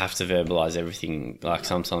have to verbalize everything. Like,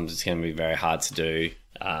 sometimes it's going to be very hard to do,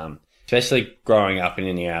 especially growing up in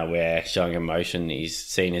an era where showing emotion is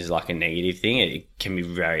seen as like a negative thing. It can be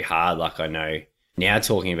very hard. Like, I know now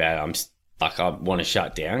talking about it, I want to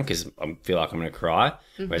shut down because I feel like I'm going to cry,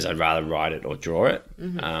 whereas I'd rather write it or draw it.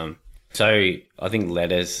 So I think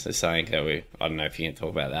letters are something that I don't know if you can talk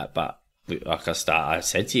about that, but like I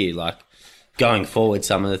said to you, like, going forward,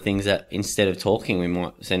 some of the things that instead of talking, we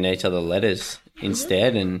might send each other letters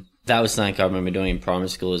instead. And that was something I remember doing in primary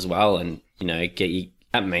school as well. And, you know,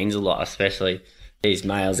 that means a lot, especially these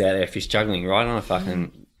males out there, if you're struggling, write on a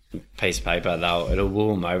fucking piece of paper, it'll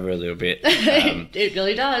woo them over a little bit. It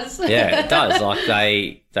really does. Yeah, it does.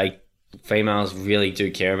 Like, females really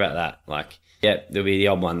do care about that. Like, yeah, there'll be the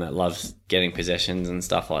odd one that loves getting possessions and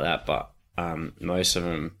stuff like that, but most of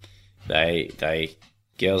them,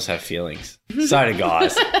 girls have feelings. So do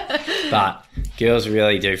guys. But girls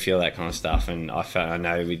really do feel that kind of stuff. And I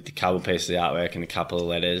know with a couple of pieces of artwork and a couple of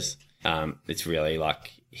letters, it's really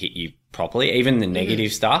like hit you properly. Even the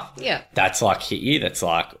negative stuff, that's like hit you. That's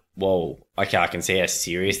like, whoa, okay, I can see how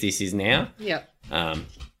serious this is now. Yeah.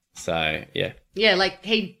 So, yeah. Yeah, like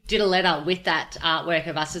he did a letter with that artwork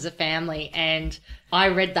of us as a family, and I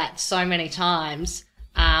read that so many times.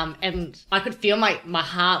 And I could feel my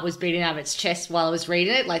heart was beating out of its chest while I was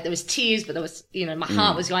reading it. Like, there was tears, but there was, my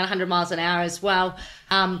heart was going 100 miles an hour as well.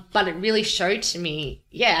 But it really showed to me,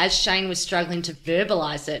 as Shane was struggling to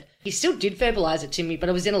verbalize it, he still did verbalize it to me, but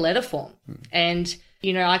it was in a letter form. And,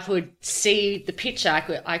 I could see the picture.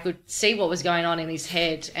 I could see what was going on in his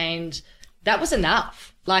head, and that was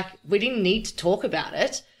enough. Like, we didn't need to talk about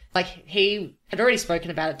it. Like, he had already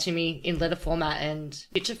spoken about it to me in letter format and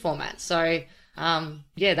picture format. So,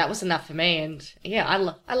 that was enough for me. And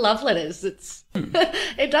I love letters.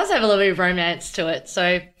 It does have a little bit of romance to it.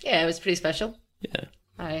 So it was pretty special. Yeah.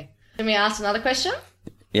 Let me ask another question.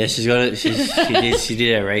 Yeah, she's got it. She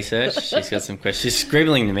did her research. She's got some questions. She's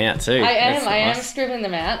scribbling them out too. I am scribbling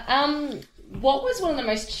them out. What was one of the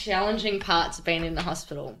most challenging parts of being in the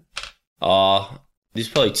hospital? There's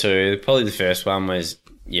probably 2. Probably the first one was,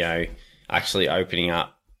 actually opening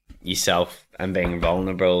up yourself and being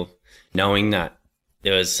vulnerable, knowing that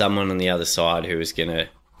there was someone on the other side who was going to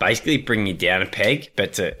basically bring you down a peg,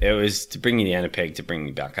 but it was to bring you down a peg to bring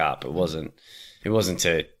you back up. It wasn't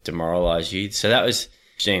to demoralise you. So that was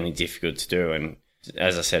extremely difficult to do. And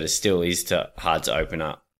as I said, it still is hard to open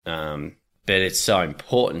up. But it's so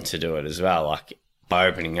important to do it as well. Like, by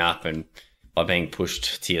opening up and by being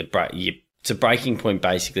pushed to to breaking point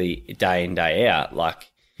basically day in, day out. Like,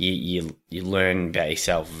 you learn about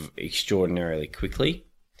yourself extraordinarily quickly,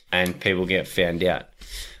 and people get found out.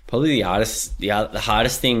 Probably the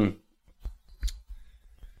hardest thing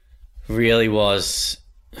really was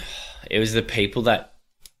the people that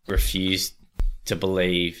refused to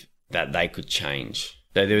believe that they could change.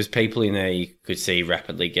 So there was people in there you could see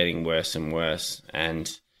rapidly getting worse and worse,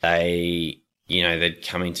 and they'd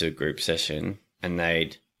come into a group session and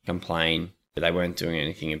they'd complain, but they weren't doing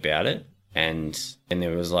anything about it. And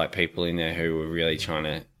there was like people in there who were really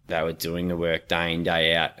they were doing the work day in,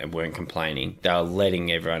 day out and weren't complaining. They were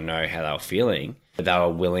letting everyone know how they were feeling, but they were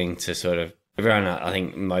willing to I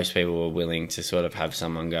think most people were willing to sort of have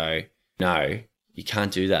someone go, no, you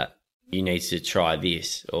can't do that. You need to try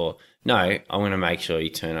this. Or, no, I want to make sure you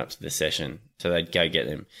turn up to the session. So they'd go get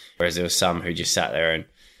them. Whereas there was some who just sat there and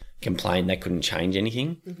complained they couldn't change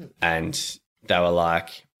anything. Mm-hmm. And they were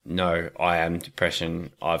like, no, I am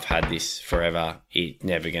depression. I've had this forever. It's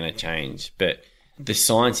never going to change. But the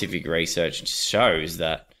scientific research shows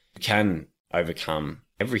that you can overcome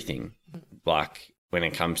everything. Like, when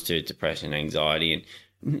it comes to depression, anxiety,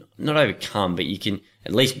 and not overcome, but you can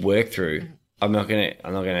at least work through. I'm not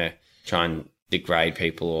gonna try and degrade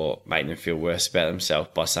people or make them feel worse about themselves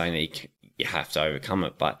by saying that you have to overcome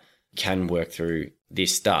it, but you can work through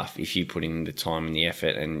this stuff if you put in the time and the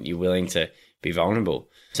effort and you're willing to be vulnerable.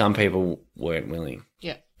 Some people weren't willing.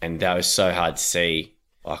 Yeah. And that was so hard to see.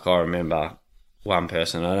 Like, I remember one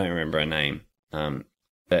person, I don't remember her name,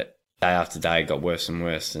 but day after day it got worse and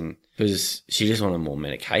worse, and because she just wanted more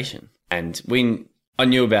medication. And we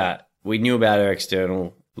knew about her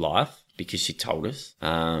external life because she told us,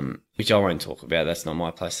 which I won't talk about. That's not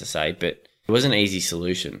my place to say, but it was an easy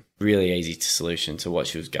solution, really easy solution to what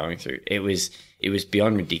she was going through. It was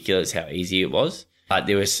beyond ridiculous how easy it was. But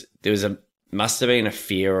must have been a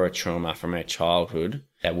fear or a trauma from her childhood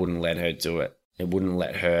that wouldn't let her do it. It wouldn't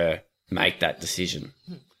let her make that decision.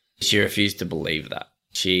 She refused to believe that.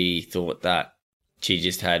 She thought that she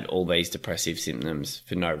just had all these depressive symptoms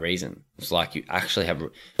for no reason. It's like you actually have...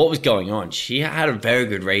 What was going on? She had a very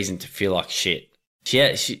good reason to feel like shit. She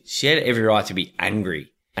had every right to be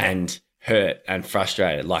angry and hurt and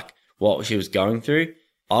frustrated. Like, what she was going through,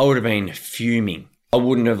 I would have been fuming. I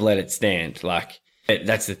wouldn't have let it stand. Like,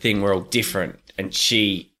 that's the thing. We're all different. And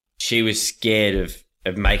she was scared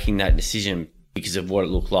of making that decision because of what it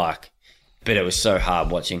looked like. But it was so hard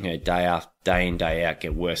watching her day in, day out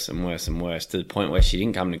get worse and worse and worse to the point where she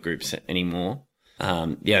didn't come to groups anymore.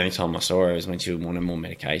 The only time I saw her was when she wanted more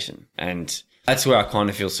medication. And that's where I kind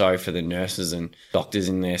of feel sorry for the nurses and doctors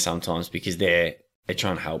in there sometimes, because they're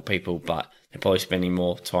trying to help people, but they're probably spending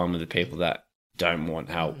more time with the people that don't want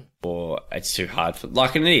help, or it's too hard for,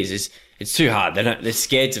 like it is, it's too hard. They're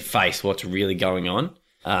scared to face what's really going on.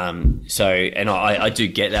 And I do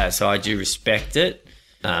get that. So I do respect it.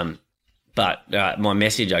 But my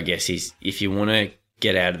message, I guess, is if you want to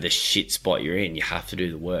get out of the shit spot you're in, you have to do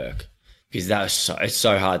the work, because it's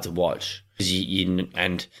so hard to watch.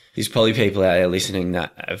 And there's probably people out there listening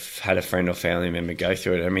that have had a friend or family member go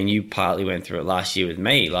through it. I mean, you partly went through it last year with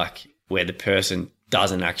me, like where the person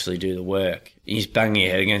doesn't actually do the work. You're banging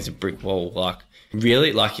your head against a brick wall. Like,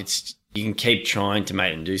 really? Like, you can keep trying to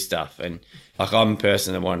make them do stuff. And like, I'm a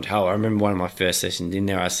person that wanted help. I remember one of my first sessions in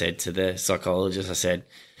there, I said to the psychologist, I said,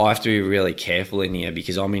 I have to be really careful in here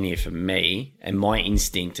because I'm in here for me, and my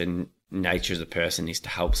instinct and nature as a person is to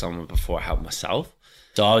help someone before I help myself.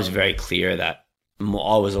 So I was very clear that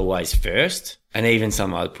I was always first, and even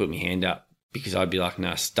someone would put my hand up because I'd be like,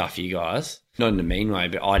 no, stuff you guys. Not in a mean way,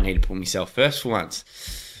 but I need to put myself first for once.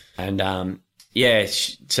 And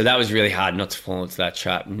so that was really hard not to fall into that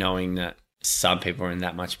trap, knowing that some people are in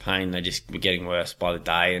that much pain. They just were getting worse by the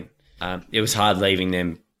day. And it was hard leaving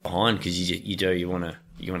them behind because you want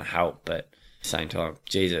to help, but at the same time,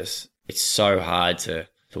 Jesus, it's so hard to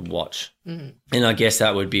watch. Mm-hmm. And I guess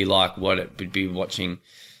that would be like what it would be watching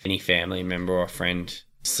any family member or friend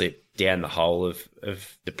slip down the hole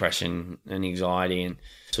of depression and anxiety and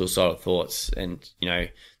suicidal thoughts. And,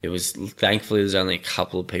 thankfully there's only a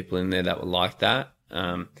couple of people in there that were like that.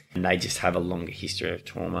 And they just have a longer history of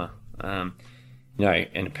trauma. And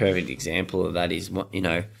a perfect example of that is,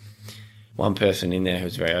 one person in there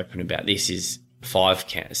who's very open about this is 5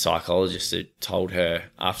 psychologists that told her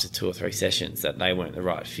after 2 or 3 sessions that they weren't the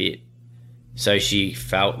right fit. So she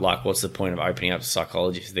felt like, what's the point of opening up to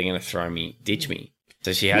psychologists if they're going to ditch me?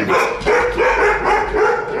 So she had this.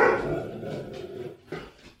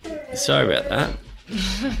 Sorry about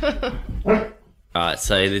that. All right,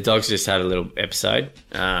 so the dogs just had a little episode.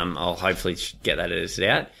 I'll hopefully get that edited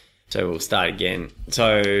out. So we'll start again.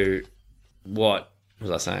 So what was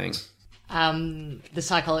I saying?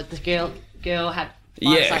 The girl had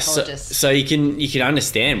 5 psychologists. So you can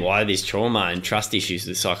understand why there's trauma and trust issues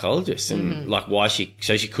with psychologists, and like why she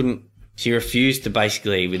refused to,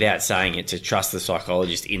 basically, without saying it, to trust the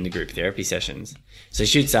psychologist in the group therapy sessions. So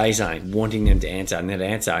she'd say something, wanting them to answer, and they'd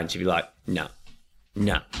answer, and she'd be like, no.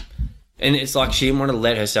 And it's like she didn't want to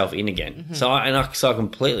let herself in again. Mm-hmm. So I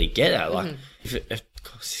completely get that. Like, if a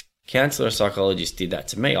counsellor or psychologist did that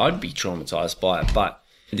to me, I'd be traumatised by it. But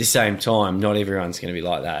at the same time, not everyone's going to be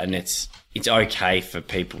like that, and it's okay for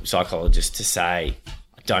psychologists to say,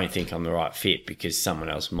 I don't think I'm the right fit because someone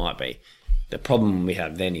else might be. The problem we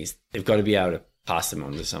have then is they've got to be able to pass them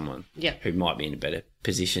on to someone who might be in a better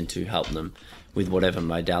position to help them with whatever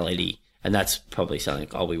modality. And that's probably something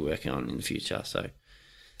I'll be working on in the future. So,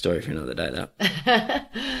 story for another day, that.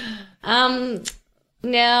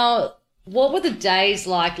 Now, what were the days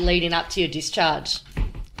like leading up to your discharge?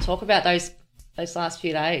 Talk about those last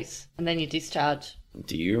few days and then your discharge.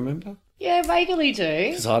 Do you remember? Yeah, vaguely do.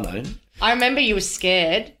 Because I don't. I remember you were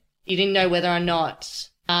scared. You didn't know whether or not...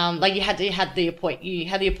 you had the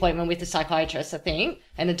appointment with the psychiatrist, I think,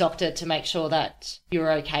 and the doctor to make sure that you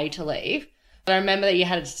were okay to leave. But I remember that you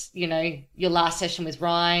had, your last session with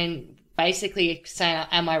Ryan, basically saying,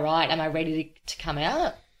 "Am I right? Am I ready to come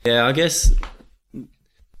out?" Yeah, I guess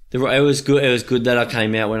it was good. It was good that I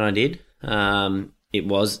came out when I did. It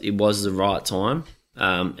was the right time.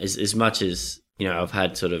 As much as I've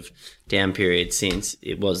had sort of down periods since.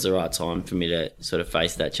 It was the right time for me to sort of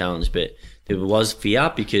face that challenge, but there was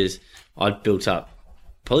fear because I'd built up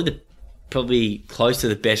probably close to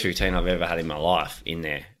the best routine I've ever had in my life in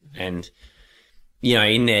there. And,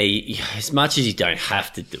 in there, as much as you don't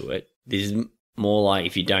have to do it, there's more like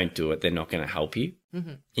if you don't do it, they're not going to help you.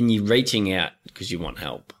 Mm-hmm. And you're reaching out because you want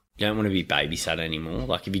help. You don't want to be babysat anymore.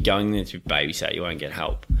 Like if you're going there to be babysat, you won't get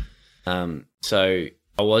help. So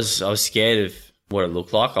I was scared of what it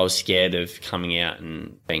looked like. I was scared of coming out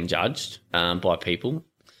and being judged by people.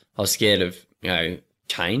 I was scared of,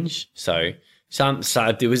 change. So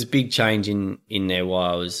there was a big change in there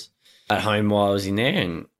while I was at home while I was in there,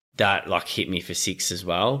 and that like hit me for 6 as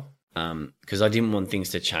well because I didn't want things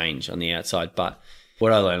to change on the outside. But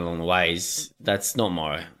what I learned along the way is that's not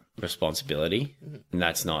my responsibility, and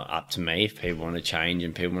that's not up to me. If people want to change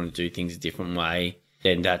and people want to do things a different way,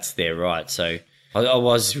 then that's their right. So I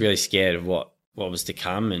was really scared of what was to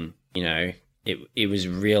come, and it was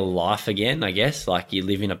real life again, I guess. Like you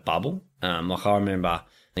live in a bubble. Like I remember, I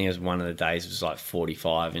think it was one of the days it was like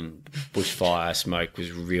 45 and bushfire smoke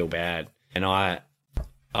was real bad, and I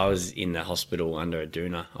was in the hospital under a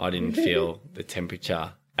doona. I didn't feel the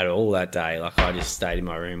temperature at all that day. Like I just stayed in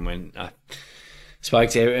my room. When I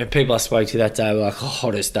spoke to people I spoke to that day, were like,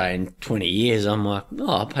 hottest day in 20 years. I'm like,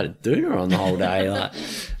 I've had a doona on the whole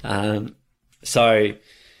day. So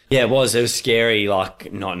yeah, it was scary,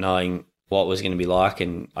 like not knowing what was going to be like,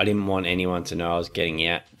 and I didn't want anyone to know I was getting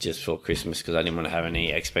out just for Christmas because I didn't want to have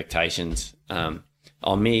any expectations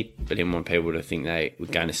on me. I didn't want people to think they were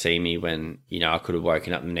going to see me when, I could have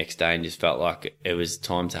woken up the next day and just felt like it was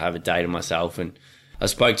time to have a day to myself. And I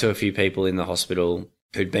spoke to a few people in the hospital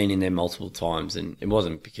who'd been in there multiple times, and it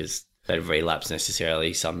wasn't because they'd relapsed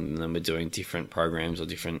necessarily. Some of them were doing different programs or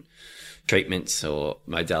different treatments or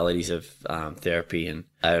modalities of therapy, and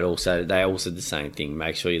they all said the same thing.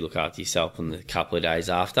 Make sure you look after yourself in the couple of days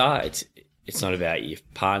after. It's not about your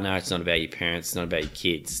partner, it's not about your parents, it's not about your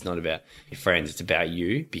kids, it's not about your friends, it's about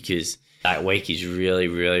you, because that week is really,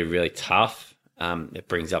 really, really tough. It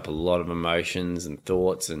brings up a lot of emotions and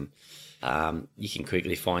thoughts, and you can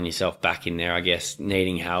quickly find yourself back in there, I guess,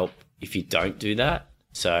 needing help if you don't do that.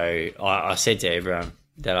 So I said to everyone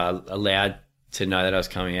that I allowed to know that I was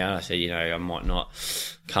coming out, I said, I might not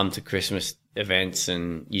come to Christmas events,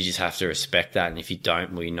 and you just have to respect that. And if you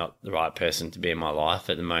don't, well, you're not the right person to be in my life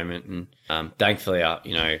at the moment. And thankfully,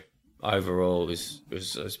 overall, it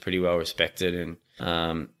was pretty well respected.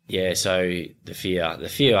 And so the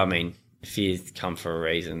fears come for a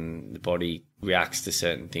reason. The body reacts to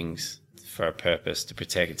certain things for a purpose, to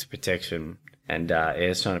protect. It's protection, and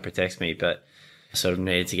it's trying to protect me, but I sort of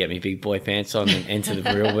needed to get my big boy pants on and enter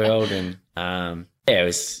the real world. And it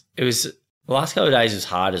was the last couple of days was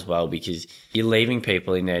hard as well, because you're leaving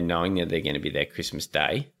people in there knowing that they're going to be there Christmas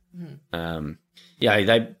Day.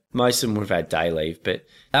 Most of them would have had day leave, but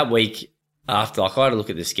that week after, like I had to look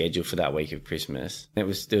at the schedule for that week of Christmas. There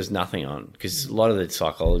was nothing on, because a lot of the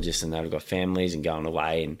psychologists and that have got families and going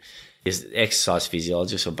away, and there's exercise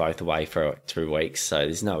physiologists are both away for 2 weeks, so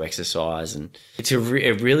there's no exercise, and it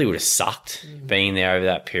really would have sucked being there over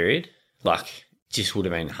that period. Like, it just would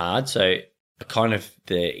have been hard. So kind of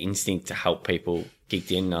the instinct to help people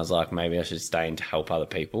kicked in, and I was like, maybe I should stay in to help other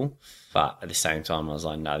people. But at the same time, I was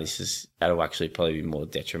like, no, that'll actually probably be more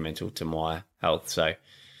detrimental to my health. So,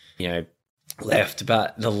 left.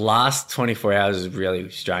 But the last 24 hours was really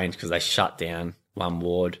strange, because they shut down one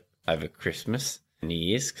ward over Christmas and New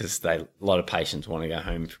Year's, because a lot of patients want to go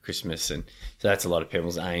home for Christmas, and so that's a lot of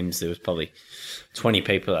people's aims. There was probably 20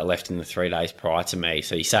 people that left in the 3 days prior to me,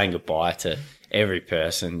 so you're saying goodbye to every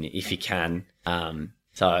person if you can.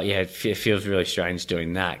 It feels really strange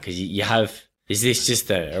doing that, because is this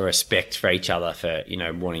just a respect for each other for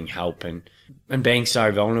wanting help and being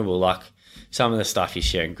so vulnerable? Like some of the stuff you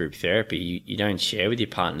share in group therapy, you don't share with your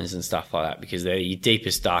partners and stuff like that, because they're your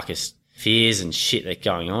deepest, darkest fears and shit that's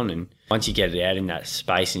going on. And once you get it out in that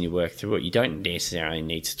space and you work through it, you don't necessarily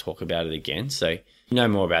need to talk about it again. So you know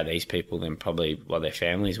more about these people than probably what their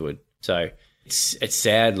families would. So it's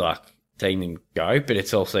sad, like, seeing them go,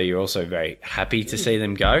 but you're also very happy to see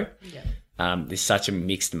them go. Yeah. There's such a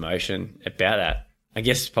mixed emotion about that. I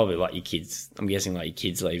guess it's probably like your kids. I'm guessing like your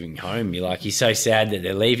kids leaving home. You're so sad that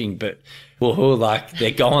they're leaving, but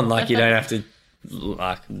they're gone. Like you don't have to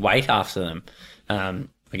wait after them.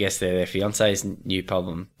 I guess they're their fiance's new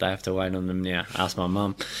problem. They have to wait on them now. Ask my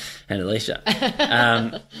mum and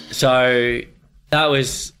Alicia. So that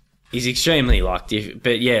is extremely different.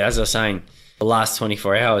 But yeah, as I was saying, the last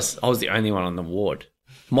 24 hours, I was the only one on the ward.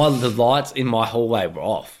 The lights in my hallway were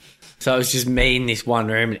off. So it was just me in this one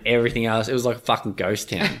room and everything else. It was like a fucking ghost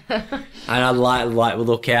town. And I'd would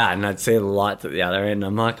look out and I'd see the lights at the other end.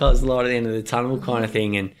 I'm like, oh, there's a light at the end of the tunnel kind of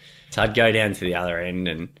thing. And so I'd go down to the other end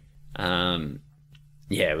and,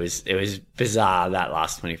 it was bizarre that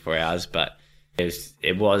last 24 hours, but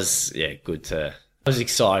it was good to, I was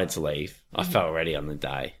excited to leave. I felt ready on the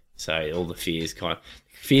day. So all the fears kind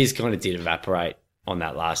of did evaporate on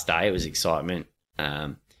that last day. It was excitement.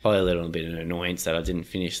 Probably a little bit of annoyance that I didn't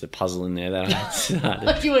finish the puzzle in there that I had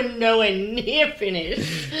started. You were nowhere near finished.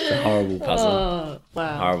 It's a horrible puzzle. Oh,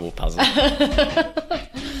 wow. Horrible puzzle.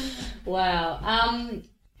 Wow.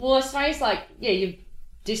 Well, I suppose, you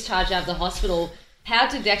discharged out of the hospital. How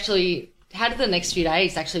did the next few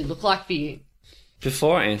days actually look like for you?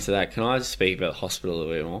 Before I answer that, can I just speak about the hospital a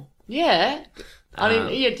little bit more? Yeah. I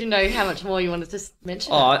didn't know how much more you wanted to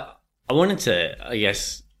mention. I wanted to, I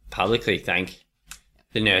guess, publicly thank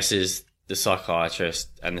the nurses, the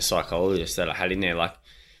psychiatrist, and the psychologist that I had in there. Like,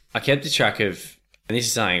 I kept a track of, and this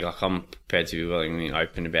is something I'm prepared to be willing and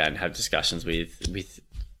open about and have discussions with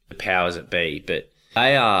the powers that be, but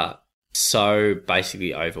they are so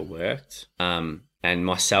basically overworked. And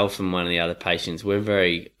myself and one of the other patients, we're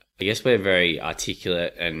very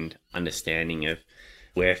articulate and understanding of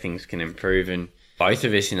where things can improve. And both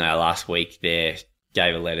of us in our last week there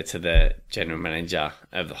gave a letter to the general manager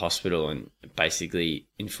of the hospital and basically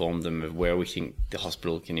informed them of where we think the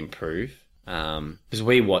hospital can improve. Because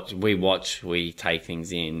we take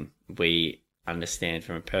things in, we understand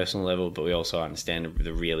from a personal level, but we also understand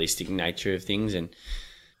the realistic nature of things. And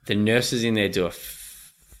the nurses in there do an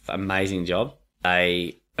amazing job.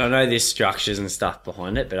 I know there's structures and stuff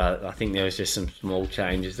behind it, but I think there was just some small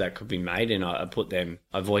changes that could be made, and I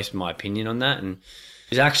voiced my opinion on that, and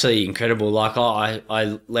it was actually incredible. Like,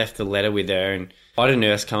 I left a letter with her, and I had a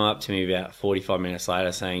nurse come up to me about 45 minutes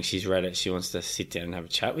later saying she's read it, she wants to sit down and have a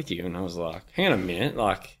chat with you. And I was like, hang on a minute,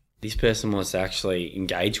 like, this person wants to actually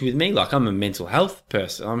engage with me. Like, I'm a mental health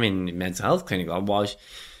person. I'm in a mental health clinic. Like,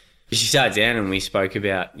 she sat down and we spoke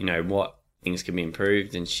about, what things can be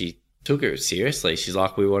improved, and she took it seriously. She's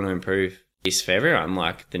like, we want to improve this for everyone,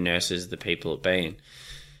 like the nurses, the people at B. And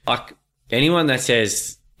like, anyone that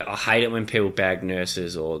says, I hate it when people bag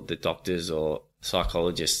nurses or the doctors or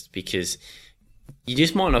psychologists, because you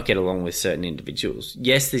just might not get along with certain individuals.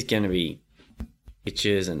 Yes, there's going to be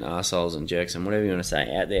bitches and arseholes and jerks and whatever you want to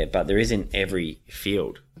say out there, but there is in every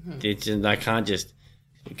field. Mm-hmm. They can't just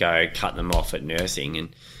go cut them off at nursing.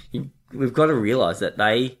 And we've got to realise that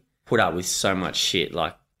they put up with so much shit.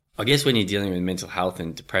 Like, I guess when you're dealing with mental health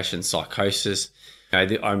and depression, psychosis, I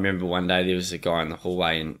remember one day there was a guy in the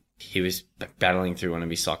hallway and he was battling through one of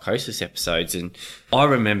his psychosis episodes, and I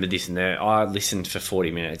remember this and that. I listened for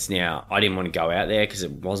 40 minutes. Now, I didn't want to go out there because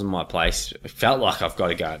it wasn't my place. It felt like I've got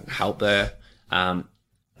to go and help her. Don't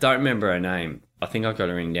remember her name. I think I've got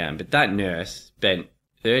her written down. But that nurse spent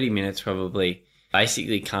 30 minutes probably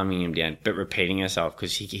basically calming him down, but repeating herself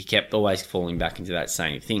because he kept always falling back into that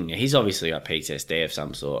same thing. Now, he's obviously got PTSD of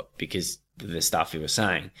some sort because of the stuff he was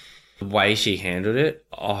saying. The way she handled it,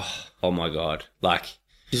 oh my God. Like,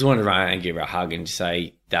 just wanted to run out and give her a hug and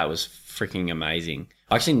say that was freaking amazing.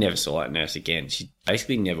 I actually never saw that nurse again. She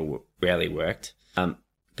basically rarely worked.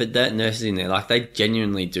 But that nurse is in there, like, they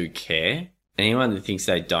genuinely do care. Anyone that thinks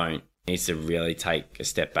they don't needs to really take a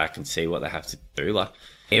step back and see what they have to do. Like,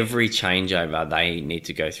 every changeover, they need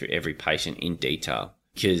to go through every patient in detail,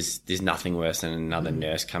 because there's nothing worse than another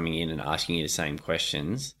nurse coming in and asking you the same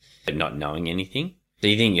questions but not knowing anything. So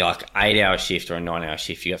you think you're like 8-hour shift or a 9-hour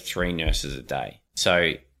shift, you got 3 nurses a day.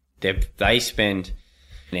 So they spend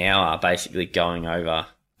an hour basically going over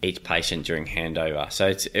each patient during handover.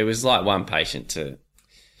 So it was like one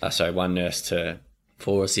nurse to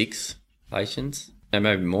 4 or 6 patients. No,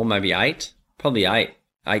 maybe more, maybe 8. Probably 8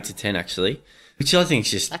 to 10 actually. Which I think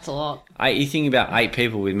is just... That's a lot. You think about 8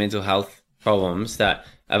 people with mental health problems that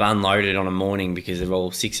have unloaded on a morning because they've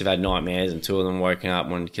all 6 have had nightmares and 2 of them woken up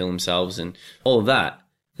wanting to kill themselves and all of that.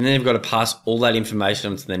 And then they've got to pass all that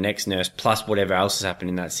information on to the next nurse plus whatever else has happened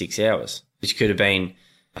in that 6 hours, which could have been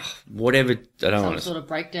whatever... Some sort of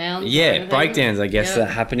breakdowns. Yeah, breakdowns, I guess, that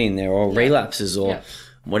are happening there, or relapses or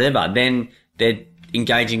whatever. Then they're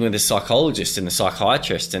engaging with a psychologist and a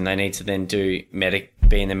psychiatrist, and they need to then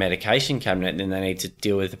be in the medication cabinet, and then they need to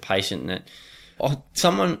deal with the patient. And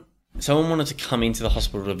someone wanted to come into the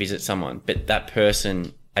hospital to visit someone, but that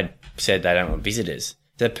person had said they don't want visitors.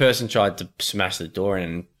 That person tried to smash the door in,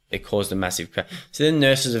 and it caused a massive crash. So then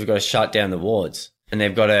nurses have got to shut down the wards, and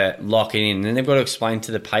they've got to lock it in, and then they've got to explain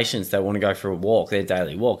to the patients they want to go for a walk, their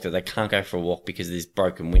daily walk, that they can't go for a walk because there's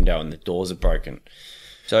broken window and the doors are broken.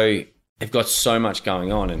 So they've got so much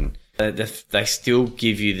going on, and they still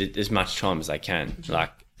give you as much time as they can.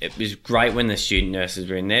 Like, it was great when the student nurses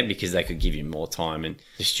were in there because they could give you more time, and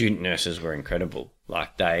the student nurses were incredible.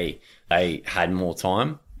 Like, they had more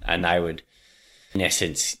time, and they would, in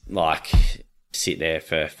essence, like, sit there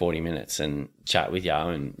for 40 minutes and chat with you.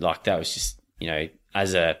 And like, that was just, you know,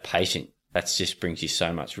 as a patient, that just brings you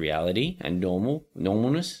so much reality and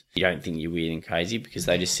normalness. You don't think you're weird and crazy because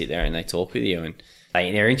they just sit there and they talk with you, and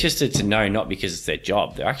they're interested to know, not because it's their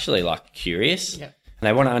job. They're actually like curious, and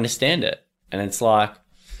they want to understand it. And it's like,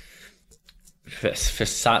 for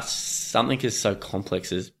such something as so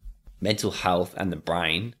complex as mental health and the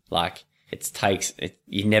brain, like,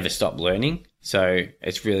 you never stop learning. So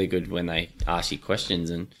it's really good when they ask you questions.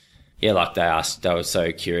 And yeah, like they were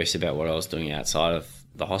so curious about what I was doing outside of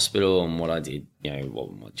the hospital and what I did, you know,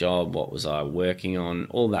 what was my job, what was I working on,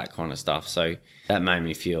 all that kind of stuff. So that made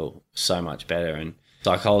me feel so much better. And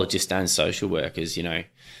psychologists and social workers, you know,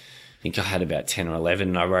 I think I had about 10 or 11,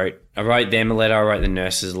 and I wrote them a letter, I wrote the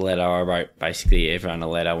nurses a letter, I wrote basically everyone a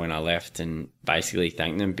letter when I left, and basically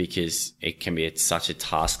thanked them, because it can be such a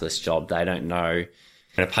taskless job. They don't know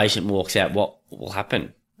when a patient walks out what will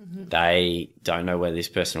happen. Mm-hmm. They don't know whether this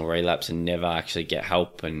person will relapse and never actually get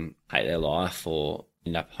help and hate their life, or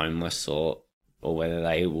end up homeless, or whether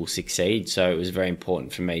they will succeed. So it was very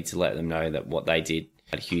important for me to let them know that what they did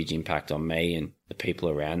had a huge impact on me and the people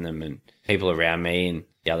around them, and people around me, and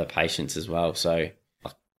the other patients as well. So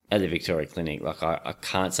at the Victoria Clinic, like, I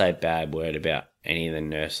can't say a bad word about any of the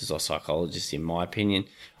nurses or psychologists, in my opinion.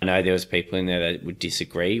 I know there was people in there that would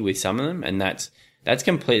disagree with some of them, and that's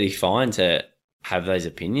completely fine to have those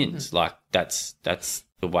opinions. Mm-hmm. Like, that's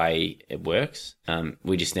the way it works.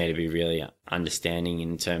 We just need to be really understanding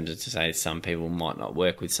in terms of, to say some people might not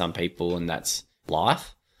work with some people, and that's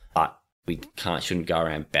life. But we shouldn't go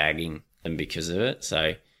around bagging them because of it.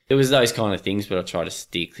 So it was those kind of things, but I try to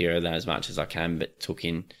steer clear of that as much as I can, but took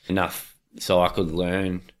in enough so I could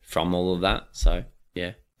learn from all of that. So,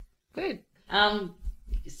 yeah. Good.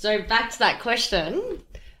 So back to that question,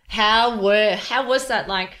 how was that,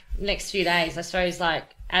 like, next few days? I suppose, like,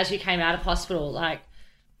 as you came out of hospital, like,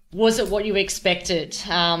 was it what you expected?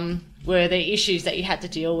 Were there issues that you had to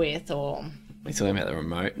deal with, or? We're talking about the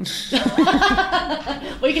remote.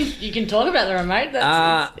 You can talk about the remote.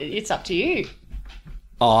 It's up to you.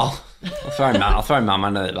 Oh, I'll throw Mum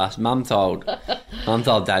under the bus. Mum told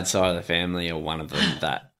Dad's side of the family, or one of them,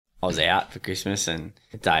 that I was out for Christmas, and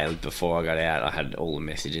the day before I got out, I had all the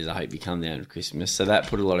messages, "I hope you come down for Christmas." So that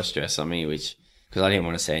put a lot of stress on me, because I didn't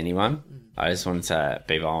want to see anyone. I just wanted to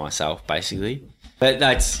be by myself, basically. But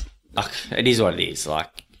that's, like, it is what it is.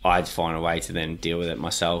 Like, I had to find a way to then deal with it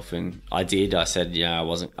myself, and I did. I said, you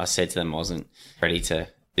know, I said to them I wasn't ready to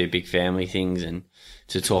do big family things and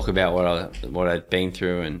to talk about what I'd been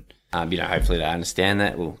through, and you know, hopefully they understand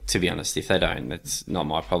that. Well, to be honest, if they don't, that's not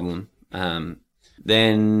my problem.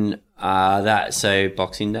 Then so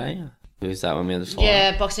Boxing Day, was that when we had the fight?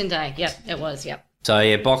 Yeah, Boxing Day. Yep, it was. Yep. So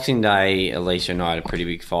yeah, Boxing Day, Alicia and I had a pretty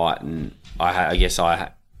big fight, and I guess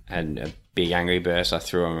I had a big angry burst. I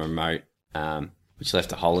threw a remote, which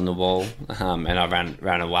left a hole in the wall, and I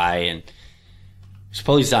ran away, and it's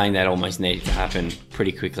probably something that almost needed to happen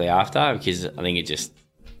pretty quickly after, because I think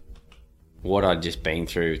what I'd just been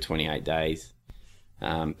through 28 days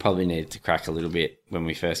probably needed to crack a little bit when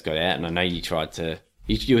we first got out. And I know you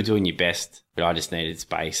were doing your best, but I just needed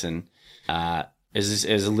space. And it was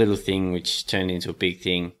a little thing which turned into a big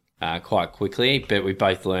thing quite quickly. But we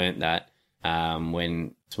both learned that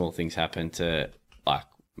when small things happen,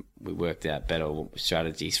 we worked out better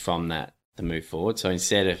strategies from that to move forward. So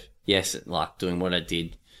instead of, yes, like, doing what I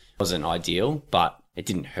did wasn't ideal, but it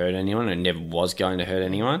didn't hurt anyone, and never was going to hurt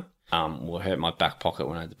anyone. Will hurt my back pocket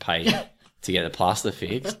when I had to pay to get the plaster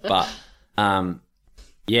fixed. But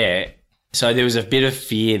yeah, so there was a bit of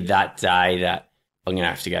fear that day that I'm going to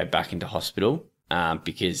have to go back into hospital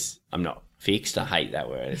because I'm not fixed. I hate that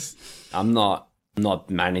word. I'm not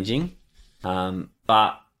managing.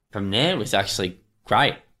 But from there, it was actually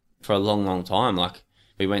great for a long, long time. Like,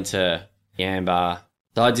 we went to Yamba.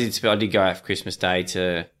 So I did go out for Christmas Day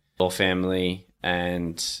to our family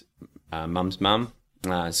and Mum's mum.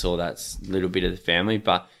 I saw that little bit of the family,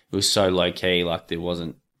 but it was so low key. Like, there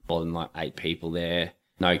wasn't more than like 8 people there.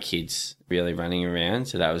 No kids really running around.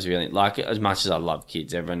 So that was really, like, as much as I love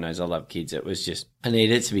kids, everyone knows I love kids. It was just, I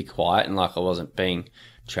needed it to be quiet, and like, I wasn't being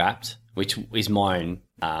trapped, which is my own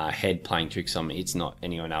head playing tricks on me. It's not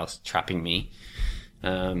anyone else trapping me.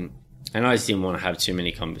 And I just didn't want to have too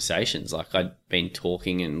many conversations. Like, I'd been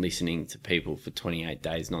talking and listening to people for 28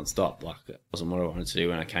 days nonstop. Like, it wasn't what I wanted to do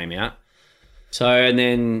when I came out. So, and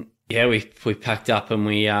then, yeah, we packed up, and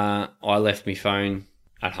I left my phone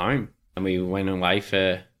at home, and we went away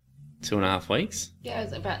for 2.5 weeks. Yeah, it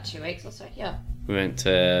was about 2 weeks or so. Yeah. We went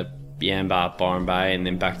to Yamba, Byron Bay, and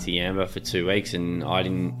then back to Yamba for 2 weeks, and I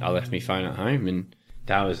left my phone at home, and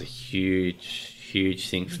that was a huge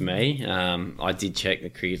thing for me. I did check the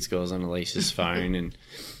cricket scores on Alicia's phone, and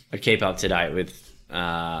I keep up to date with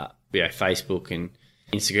Facebook and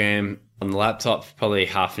Instagram on the laptop for probably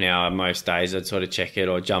half an hour most days. I'd sort of check it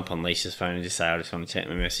or jump on Alicia's phone and just say I just want to check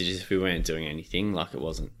my messages if we weren't doing anything. Like it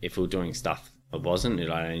wasn't. If we were doing stuff, it wasn't. I'd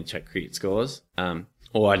only check cricket scores.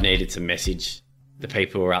 Or I needed to message the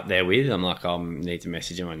people who were up there with. I'm like, I need to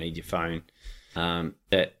message them. I need your phone.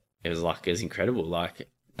 It was incredible. Like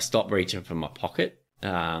I stopped reaching for my pocket.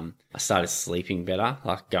 I started sleeping better,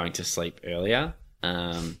 like going to sleep earlier.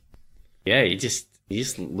 You just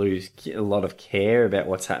lose a lot of care about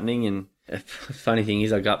what's happening. And the funny thing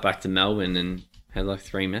is I got back to Melbourne and had like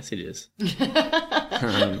 3 messages.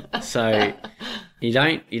 So you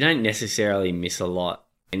don't necessarily miss a lot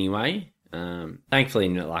anyway. Thankfully,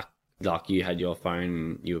 like you had your phone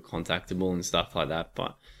and you were contactable and stuff like that.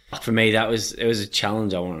 But for me, it was a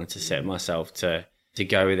challenge I wanted to set myself to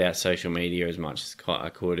go without social media as much as I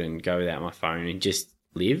could and go without my phone and just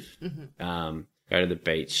live. Mm-hmm. Go to the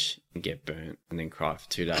beach and get burnt and then cry for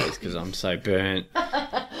 2 days because I'm so burnt.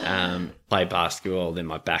 Play basketball, then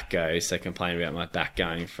my back goes. So complain about my back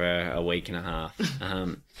going for a week and a half.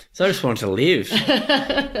 So I just wanted to live.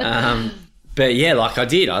 But yeah, like I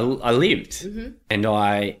did. I lived. Mm-hmm.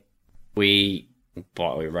 And we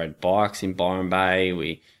rode bikes in Byron Bay.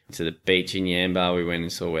 We went to the beach in Yamba. We went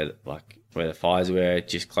and saw where the fires were,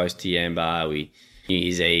 just close to Yamba. New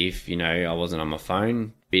Year's Eve, I wasn't on my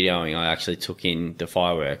phone videoing. I actually took in the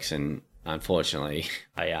fireworks, and unfortunately,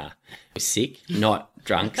 I was sick, not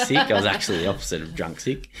drunk sick. I was actually the opposite of drunk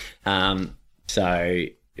sick. So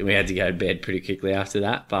we had to go to bed pretty quickly after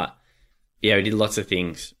that. But yeah, we did lots of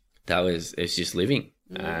things. It's just living.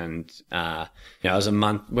 And I was a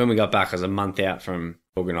month when we got back. I was a month out from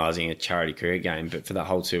organising a charity cricket game, but for that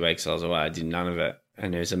whole 2 weeks I was away, I did none of it.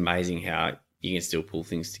 And it was amazing how you can still pull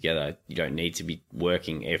things together. You don't need to be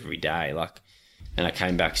working every day. And I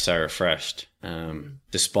came back so refreshed,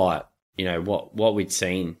 despite, what we'd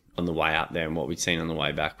seen on the way up there and what we'd seen on the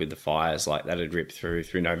way back with the fires, like that had ripped through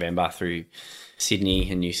November, through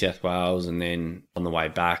Sydney and New South Wales. And then on the way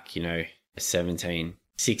back, a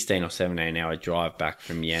 16 or 17 hour drive back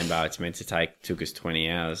from Yamba, it's meant to took us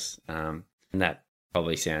 20 hours. And that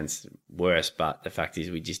probably sounds worse, but the fact is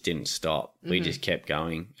we just didn't stop. Mm-hmm. We just kept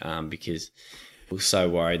going because we were so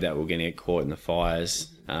worried that we were going to get caught in the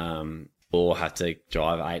fires or have to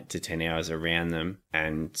drive 8 to 10 hours around them.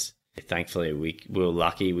 And thankfully we were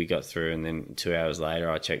lucky we got through, and then 2 hours later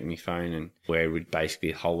I checked my phone and where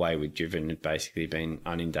the whole way we'd driven had basically been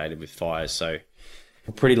inundated with fires. So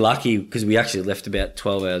we're pretty lucky because we actually left about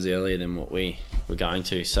 12 hours earlier than what we were going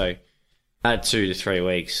to. So that 2 to 3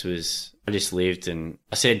 weeks I just lived, and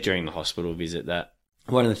I said during the hospital visit that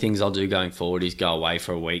one of the things I'll do going forward is go away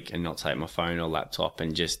for a week and not take my phone or laptop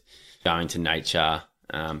and just go into nature,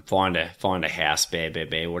 find a house, bear,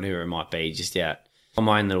 whatever it might be, just out on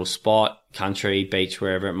my own little spot, country, beach,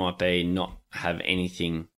 wherever it might be, not have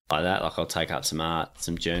anything like that. Like I'll take up some art,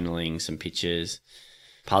 some journaling, some pictures,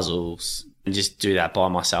 puzzles, and just do that by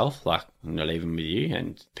myself, like not even with you.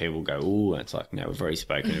 And people go, "Ooh," and it's like, no, we've already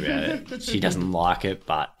spoken about it. She doesn't like it,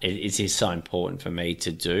 but it is so important for me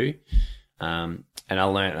to do. And I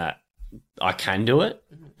learned that I can do it.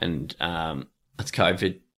 And as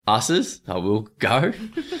COVID passes, I will go.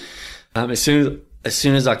 As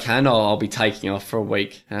soon as I can, I'll be taking off for a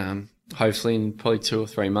week. Hopefully in probably 2 or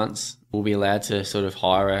 3 months, we'll be allowed to sort of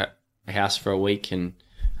hire a house for a week, and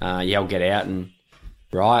I'll get out and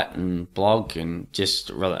write and blog and just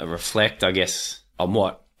reflect, I guess, on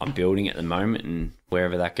what I'm building at the moment and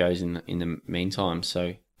wherever that goes in the meantime.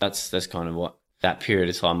 So that's kind of what that period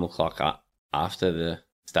of time looked like after the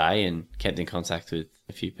stay, and kept in contact with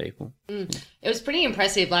a few people. It was pretty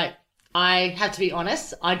impressive. Like, I have to be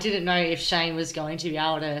honest, I didn't know if Shane was going to be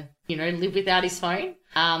able to, live without his phone.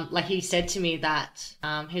 Like he said to me that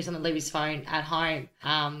he was going to leave his phone at home.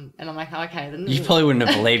 And I'm like, okay. Then you probably wouldn't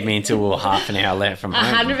have believed me until we were half an hour left from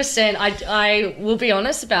home. 100%. I will be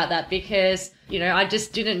honest about that because, I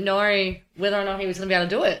just didn't know whether or not he was going to be able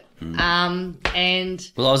to do it.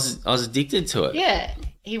 And well, I was addicted to it. Yeah,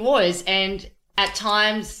 he was. And at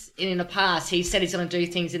times in the past, he said he's going to do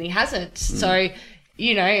things and he hasn't. So,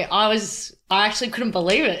 I actually couldn't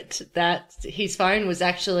believe it that his phone was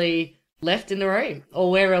actually left in the room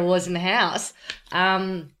or wherever it was in the house.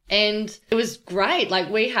 And it was great. Like,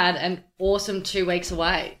 we had an awesome 2 weeks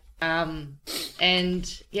away. And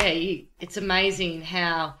yeah, it's amazing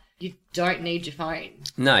how you don't need your phone.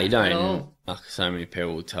 No, you don't. At all. Like so many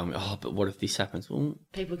people will tell me, oh, but what if this happens? Well,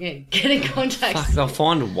 People can get in contact. fuck, they'll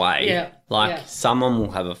find a way. Yeah, Like yeah. someone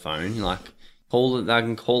will have a phone. Like they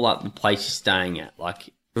can call up the place you're staying at. Like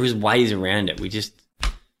there is ways around it. We're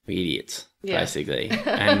idiots, basically.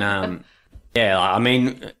 And yeah, like, I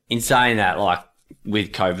mean, in saying that, like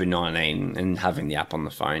with COVID-19 and having the app on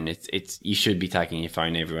the phone, it's you should be taking your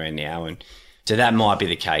phone everywhere now, and so that might be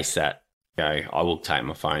the case that I will take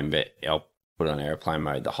my phone, but I'll put it on airplane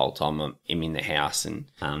mode the whole time I'm in the house, and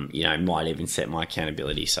might even set my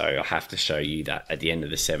accountability. So I have to show you that at the end of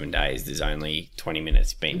the 7 days, there's only 20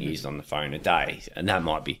 minutes being used on the phone a day, and that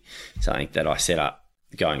might be something that I set up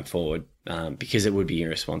going forward, because it would be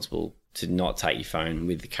irresponsible to not take your phone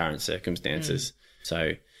with the current circumstances.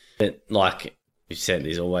 So, but like you said,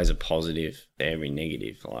 there's always a positive for every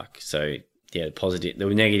negative. Like, so yeah,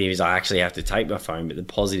 the negative is I actually have to take my phone, but the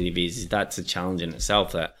positive is that's a challenge in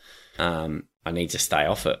itself that I need to stay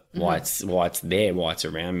off it. Why it's there, why it's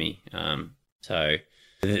around me. So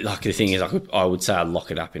like the thing is, I would say I'd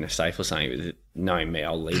lock it up in a safe or something, but knowing me,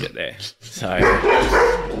 I'll leave it there. So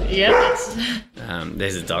Yeah,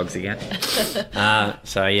 there's the dogs again.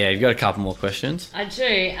 So yeah, you've got a couple more questions. I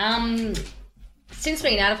do. Since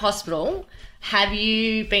being out of hospital, have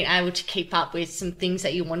you been able to keep up with some things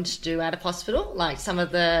that you wanted to do out of hospital? Like some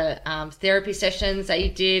of the therapy sessions that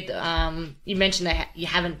you did? You mentioned that you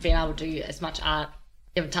haven't been able to do as much art.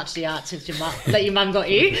 You haven't touched the art since your mum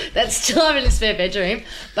got you. That's still in a spare bedroom.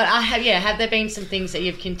 But have there been some things that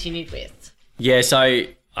you've continued with? Yeah, so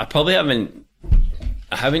I probably haven't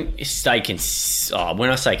stayed when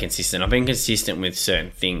I say consistent, I've been consistent with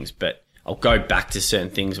certain things, but I'll go back to certain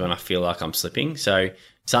things when I feel like I'm slipping. So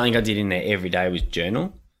something I did in there every day was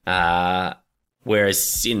journal.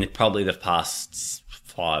 Whereas in probably the past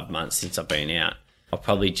 5 months since I've been out, I've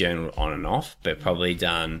probably journaled on and off, but probably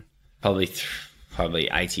done probably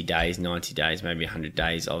 80 days, 90 days, maybe 100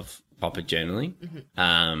 days of proper journaling.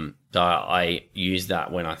 So I use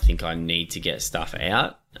that when I think I need to get stuff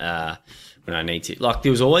out, when I need to. Like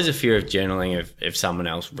there was always a fear of journaling of someone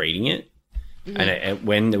else reading it. And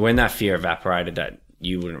when that fear evaporated that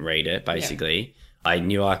you wouldn't read it, basically, I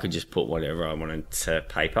knew I could just put whatever I wanted to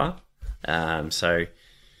paper. So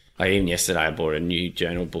even yesterday I bought a new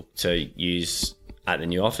journal book to use at the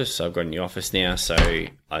new office. So I've got a new office now, so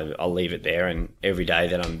I'll leave it there, and every day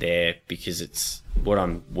that I'm there, because it's what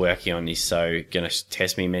I'm working on is so going to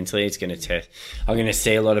test me mentally. It's going to test. I'm going to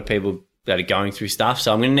see a lot of people that are going through stuff,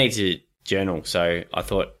 so I'm going to need to journal. So I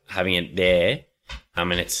thought having it there,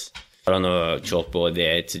 and it's on the chalkboard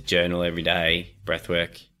there to journal every day, breath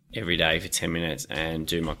work every day for 10 minutes, and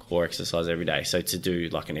do my core exercise every day. So to do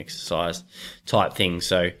like an exercise type thing.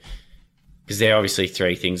 So because there are obviously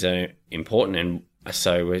three things that are important, and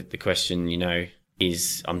so the question,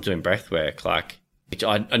 is I'm doing breath work, like which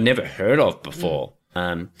I'd never heard of before.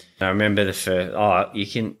 I remember the first. I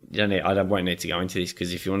won't need to go into this,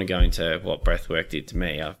 because if you want to go into what breath work did to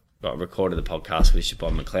me, I've recorded the podcast with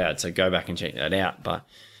Siobhan McLeod, so go back and check that out. But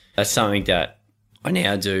that's something that I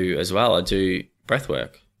now do as well. I do breath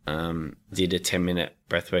work. Did a 10-minute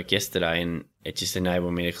breath work yesterday, and it just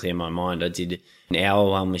enabled me to clear my mind. I did an hour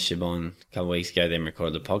one with Siobhan a couple of weeks ago, then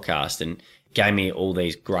recorded the podcast, and gave me all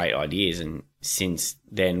these great ideas. And since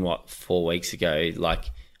then, 4 weeks ago,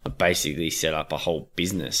 like I basically set up a whole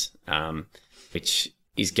business, which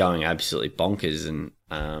is going absolutely bonkers, and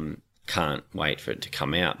can't wait for it to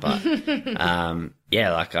come out. But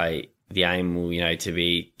the aim will,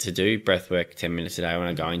 to do breath work 10 minutes a day when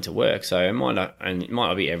I go into work. So it might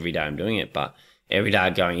not be every day I'm doing it, but every day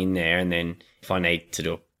I'm going in there, and then if I need to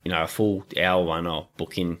do, a full hour one, I'll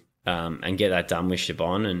book in, and get that done with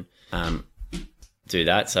Siobhan, and do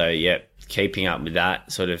that. So yeah, keeping up with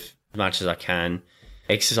that sort of as much as I can.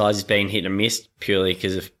 Exercise has been hit and miss purely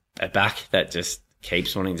because of a back that just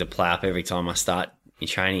keeps wanting to play up every time I start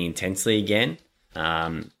training intensely again.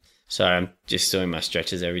 So I'm just doing my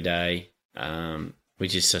stretches every day,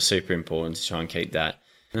 which is so super important to try and keep that.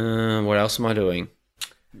 What else am I doing?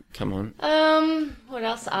 Come on. What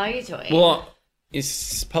else are you doing? Well,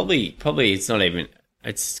 it's probably it's not even.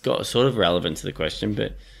 It's got sort of relevant to the question,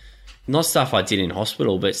 but not stuff I did in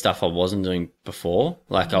hospital, but stuff I wasn't doing before.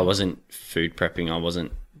 Like I wasn't food prepping, I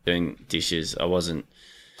wasn't doing dishes, I wasn't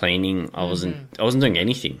cleaning, I wasn't doing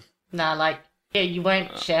anything. Yeah, you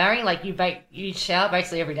weren't showering. Like you shower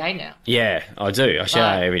basically every day now. Yeah, I do. I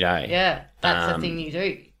shower every day. Yeah, that's the thing you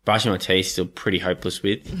do. Brushing my teeth still pretty hopeless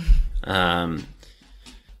with.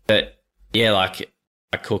 But yeah, like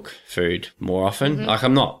I cook food more often. Like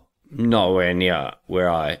I'm not nowhere near where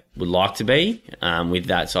I would like to be with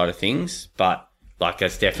that side of things, but like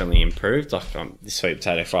that's definitely improved. Like the sweet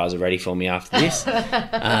potato fries are ready for me after this.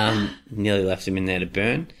 Nearly left them in there to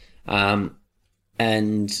burn.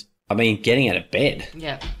 And I mean, getting out of bed.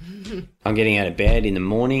 Yeah. I'm getting out of bed in the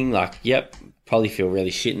morning. Like, yep, probably feel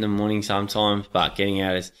really shit in the morning sometimes, but getting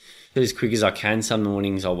out as quick as I can. Some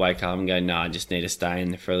mornings I'll wake up and go, no, I just need to stay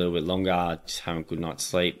in there for a little bit longer. Just have a good night's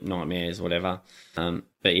sleep, nightmares, whatever.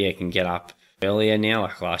 But yeah, can get up earlier now.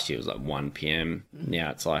 Like last year it was like 1 p.m.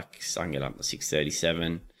 Now it's like I can get up at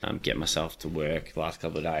 6:37, get myself to work the last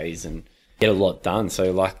couple of days and get a lot done.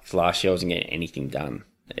 So like last year I wasn't getting anything done.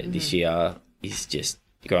 This year is just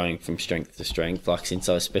going from strength to strength. Like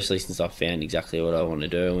especially since I found exactly what I want to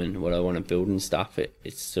do and what I want to build and stuff,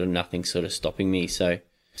 it's sort of nothing sort of stopping me. So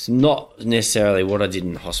it's not necessarily what I did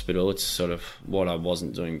in the hospital. It's sort of what I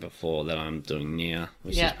wasn't doing before that I'm doing now,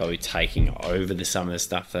 which is probably taking over some of the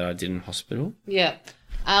stuff that I did in hospital. Yeah.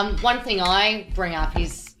 One thing I bring up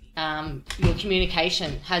is your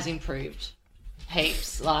communication has improved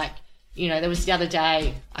heaps. Like, you know, there was the other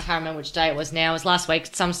day, I can't remember which day it was now, it was last week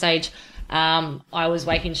at some stage, I was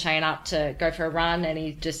waking Shane up to go for a run and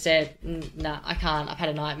he just said, no, I can't, I've had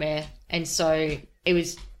a nightmare. And so it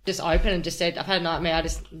was just open and just said, I've had a nightmare, I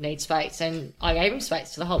just need space. And I gave him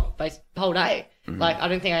space for the whole day. Like, I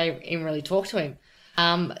don't think I even really talked to him.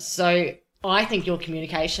 So I think your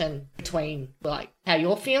communication between, like, how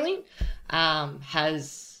you're feeling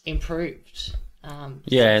has improved.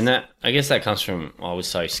 And I guess that comes from I was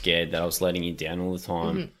so scared that I was letting you down all the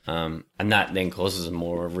time. And that then causes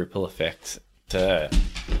more of a ripple effect to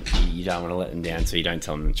you don't want to let them down, so you don't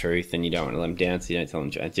tell them the truth, and you don't want to let them down, so you don't tell them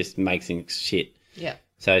the truth. It just makes things shit. Yeah.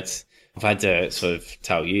 So I've had to sort of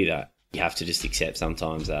tell you that you have to just accept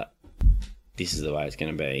sometimes that this is the way it's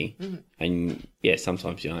going to be. And yeah,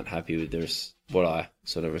 sometimes you aren't happy with what I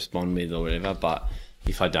sort of respond with or whatever, but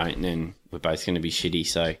if I don't, then we're both going to be shitty.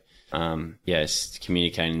 So it's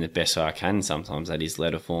communicating the best way I can. Sometimes that is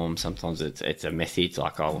letter form. Sometimes it's a message.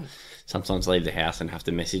 Like I'll sometimes leave the house and have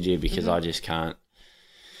to message you because I just can't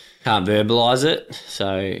verbalize it.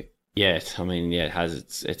 So yeah, I mean, yeah,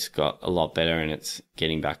 it's got a lot better and it's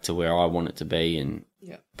getting back to where I want it to be and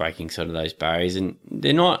breaking sort of those barriers. And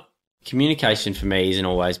they're not, communication for me isn't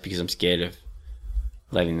always because I'm scared of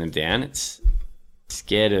letting them down. It's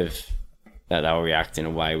scared of that they'll react in a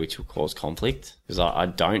way which will cause conflict, because I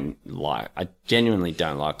genuinely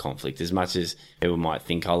don't like conflict as much as people might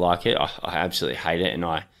think I like it. I absolutely hate it, and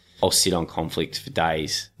I'll sit on conflict for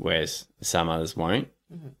days, whereas some others won't.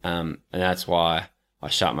 And that's why I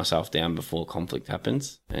shut myself down before conflict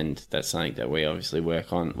happens, and that's something that we obviously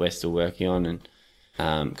work on. We're still working on, and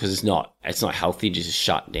because it's not healthy to just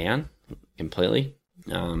shut down completely.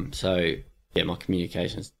 So yeah, my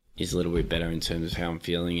communication is a little bit better in terms of how I'm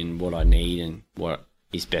feeling and what I need and what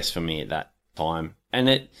is best for me at that time. And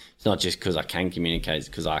it's not just because I can communicate; it's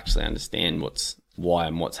because I actually understand why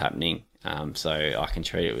and what's happening. So I can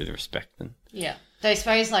treat it with respect. Yeah. So I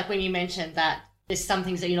suppose, like, when you mentioned that there's some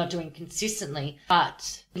things that you're not doing consistently,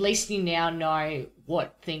 but at least you now know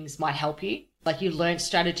what things might help you. Like, you learned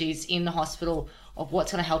strategies in the hospital of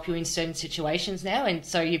what's going to help you in certain situations now. And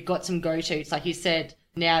so you've got some go-tos. Like you said,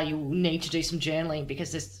 now you need to do some journaling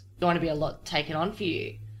because there's going to be a lot taken on for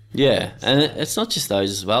you. Yeah, and it's not just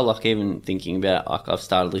those as well. Like, even thinking about, like, I've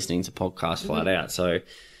started listening to podcasts flat out. So,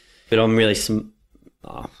 but I'm really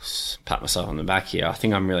pat myself on the back here. I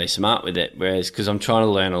think I'm really smart with it. Whereas, because I'm trying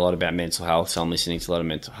to learn a lot about mental health, so I'm listening to a lot of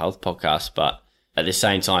mental health podcasts. But at the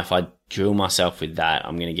same time, if I drill myself with that,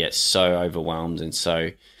 I'm going to get so overwhelmed and so,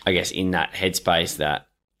 I guess, in that headspace that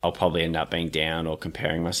I'll probably end up being down or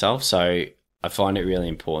comparing myself. So I find it really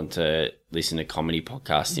important to listen to comedy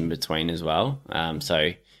podcasts in between as well.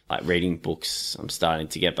 So like reading books, I'm starting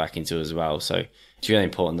to get back into as well. So it's really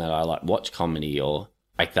important that I like watch comedy or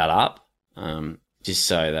break that up, just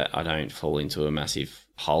so that I don't fall into a massive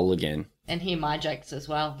hole again. And hear my jokes as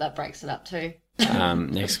well. That breaks it up too.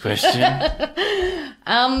 Next question.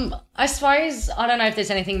 I suppose, I don't know if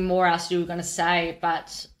there's anything more else you were going to say,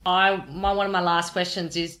 but one of my last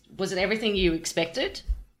questions is, was it everything you expected?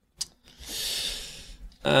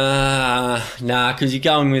 Nah, because you're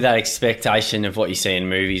going with that expectation of what you see in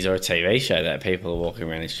movies or a TV show, that people are walking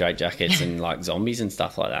around in straitjackets and like zombies and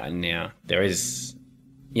stuff like that. And now there is,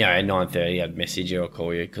 you know, at 9:30 I'd message you or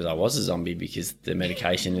call you because I was a zombie because the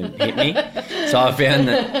medication had hit me. So I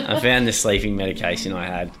found the sleeping medication I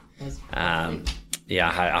had. I'd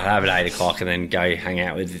have it at 8 o'clock and then go hang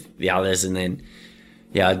out with the others, and then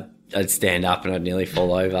I'd stand up and I'd nearly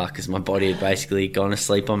fall over because my body had basically gone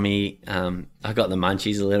asleep on me. I got the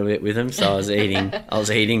munchies a little bit with them, so I was eating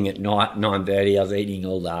at night, 9:30. I was eating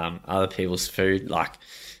all other people's food. Like,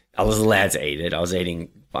 I was allowed to eat it. I was eating.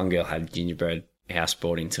 One girl had gingerbread house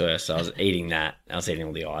brought into her. So I was eating that. I was eating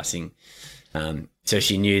all the icing. So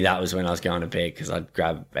she knew that was when I was going to bed because I'd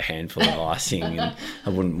grab a handful of icing and I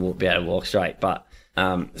wouldn't be able to walk straight. But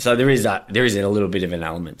so there is a little bit of an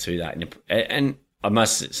element to that. And I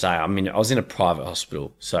must say, I mean, I was in a private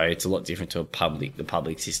hospital, so it's a lot different to the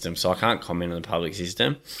public system. So I can't comment on the public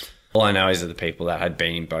system. All I know is that the people that had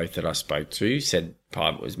been in both that I spoke to said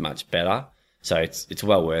private was much better. So it's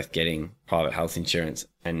well worth getting private health insurance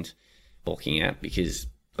and walking out because,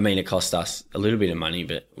 I mean, it cost us a little bit of money,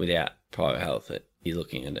 but without private health, you're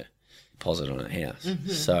looking at a deposit on a house. Mm-hmm.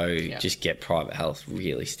 So just get private health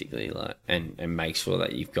realistically, and make sure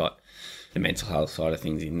that you've got the mental health side of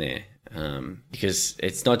things in there, because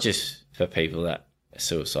it's not just for people that are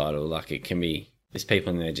suicidal. Like it can be, there's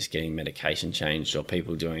people in there just getting medication changed, or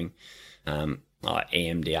people doing like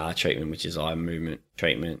EMDR treatment, which is eye movement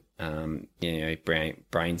treatment,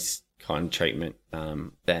 brains kind of treatment,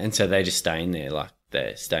 and so they just stay in there, like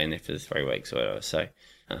they're staying there for the 3 weeks or whatever. So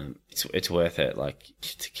it's worth it. Like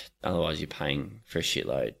otherwise, you're paying for a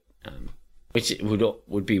shitload, which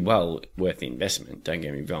would be well worth the investment. Don't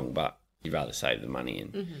get me wrong, but you'd rather save the money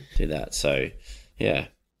and do that. So yeah.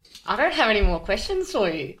 I don't have any more questions for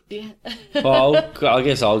you. Yeah. Well, I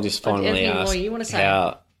guess I'll just finally ask, more you want to say?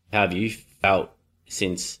 How have you felt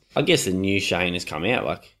since, I guess, the new Shane has come out?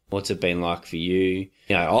 Like, what's it been like for you?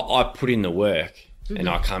 You know, I put in the work and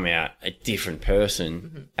I come out a different person.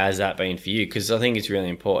 Mm-hmm. How's that been for you? Because I think it's really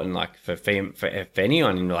important, like, for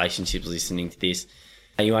anyone in relationships listening to this,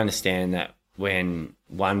 you understand that when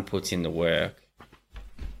one puts in the work,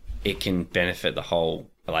 it can benefit the whole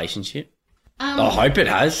relationship. I hope it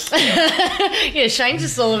has. Yeah, Shane's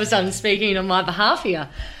just all of a sudden speaking on my behalf here.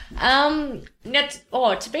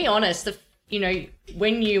 To be honest,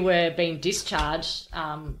 when you were being discharged,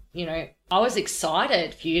 I was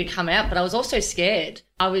excited for you to come out, but I was also scared.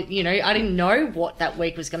 I didn't know what that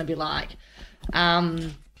week was going to be like.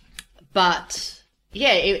 But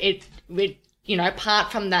yeah, it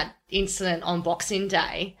apart from that incident on Boxing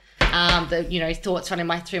Day, the thoughts running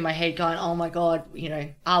through my head going, oh my God,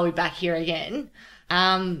 are we back here again?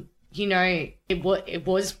 It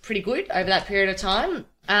was pretty good over that period of time.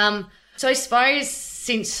 So I suppose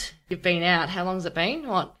since you've been out, how long has it been?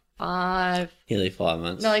 What, 5? Nearly 5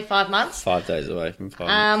 months. Nearly 5 months. 5 days away from 5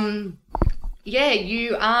 months. Yeah,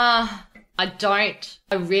 you are. I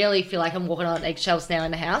really feel like I'm walking on eggshells now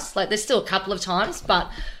in the house. Like there's still a couple of times,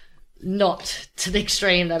 but not to the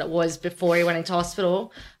extreme that it was before he went into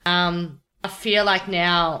hospital. I feel like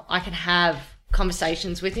now I can have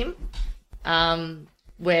conversations with him,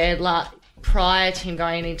 where prior to him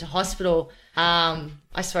going into hospital, I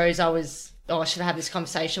suppose I should have this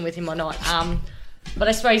conversation with him or not. But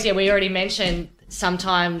I suppose, we already mentioned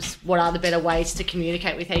sometimes what are the better ways to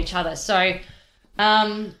communicate with each other. So,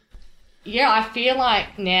 I feel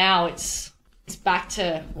like now it's back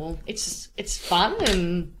to, it's fun,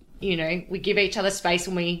 and we give each other space,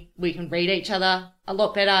 and we can read each other a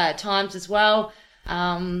lot better at times as well.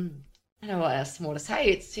 I don't know what else more to say.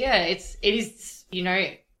 It is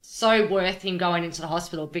so worth him going into the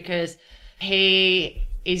hospital because he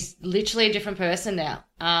is literally a different person now.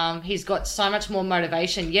 He's got so much more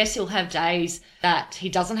motivation. Yes, he'll have days that he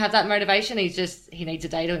doesn't have that motivation. He needs a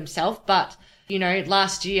day to himself. But,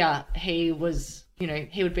 last year he was,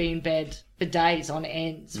 he would be in bed for days on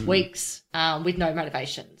ends, weeks, with no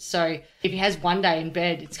motivation. So if he has one day in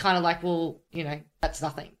bed, it's kind of like, well, that's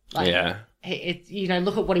nothing. Like,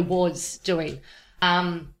 look at what he was doing.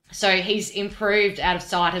 So he's improved out of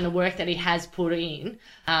sight, and the work that he has put in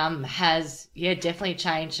has definitely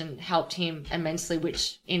changed and helped him immensely,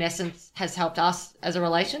 which in essence has helped us as a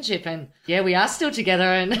relationship. And we are still together,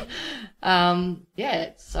 and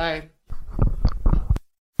so.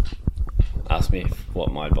 Ask me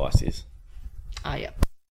what my advice is. Oh, yeah.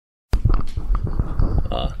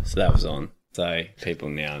 Oh, so that was on. So people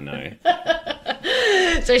now know.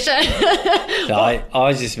 So I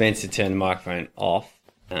was just meant to turn the microphone off.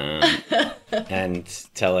 And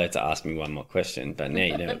tell her to ask me one more question, but now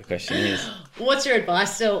you know what the question is. What's your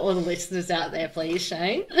advice to all the listeners out there, please,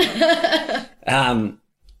 Shane?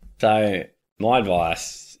 So my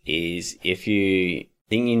advice is, if you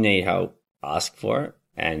think you need help, ask for it,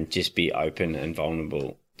 and just be open and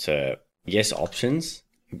vulnerable to options.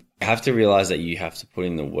 You have to realize that you have to put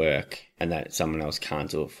in the work, and that someone else can't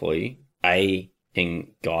do it for you. They can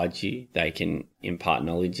guide you, they can impart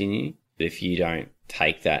knowledge in you, but if you don't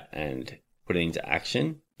take that and put it into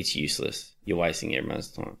action, it's useless. You're wasting everyone's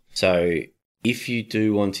time. So if you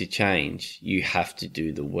do want to change, you have to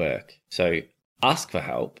do the work. So ask for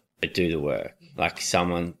help, but do the work. Like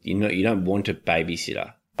someone, you don't want a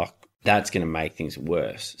babysitter. Like that's going to make things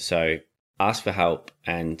worse. So ask for help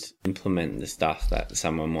and implement the stuff that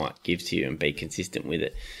someone might give to you and be consistent with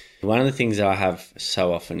it. One of the things that I have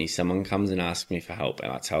so often is someone comes and asks me for help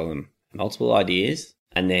and I tell them multiple ideas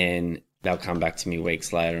and then they'll come back to me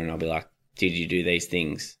weeks later and I'll be like, did you do these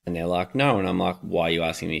things? And they're like, no. And I'm like, why are you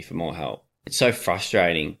asking me for more help? It's so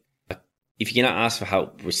frustrating. If you're going to ask for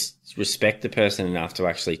help, respect the person enough to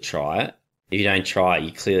actually try it. If you don't try it,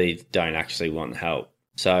 you clearly don't actually want help.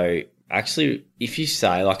 So actually, if you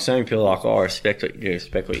say, like so many people are like, oh, I respect what you do,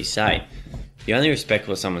 respect what you say. You only respect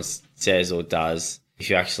what someone says or does if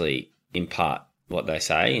you actually impart what they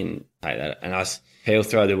say and take that. And people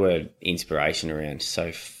throw the word inspiration around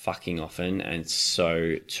so fucking often and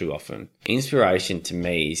so too often. Inspiration to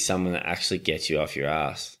me is someone that actually gets you off your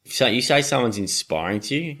ass. So you say someone's inspiring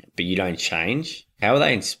to you, but you don't change. How are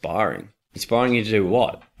they inspiring? Inspiring you to do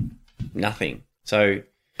what? Nothing. So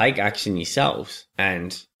take action yourselves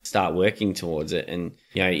and start working towards it. And,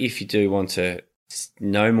 you know, if you do want to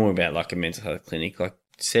know more about like a mental health clinic, like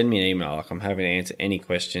send me an email. Like I'm happy to answer any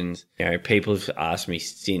questions. You know, people have asked me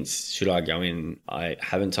since, should I go in? I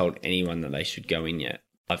haven't told anyone that they should go in yet.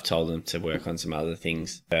 I've told them to work on some other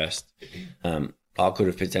things first. I could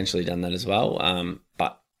have potentially done that as well.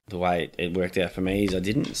 But the way it worked out for me is I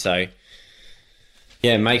didn't. So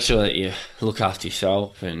yeah, make sure that you look after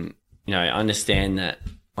yourself and, you know, understand that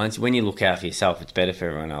when you look out for yourself, it's better for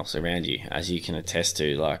everyone else around you, as you can attest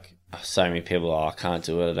to. Like so many people are, I can't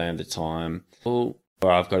do it, I don't have the time. Well,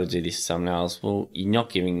 or I've got to do this to someone else. Well, you're not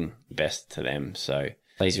giving the best to them. So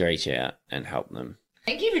please reach out and help them.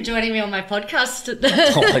 Thank you for joining me on my podcast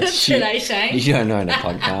today, Shane. You don't know the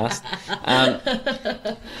podcast.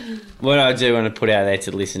 What I do want to put out there to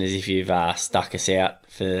the listeners, if you've stuck us out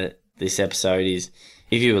for this episode, is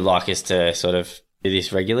if you would like us to sort of do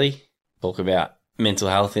this regularly, talk about mental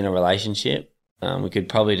health in a relationship, we could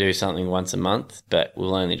probably do something once a month, but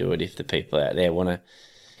we'll only do it if the people out there want to.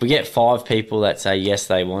 We get 5 people that say yes,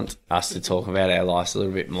 they want us to talk about our lives a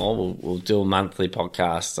little bit more. We'll do a monthly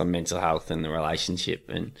podcast on mental health and the relationship,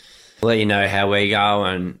 and we'll let you know how we go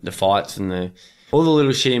and the fights and all the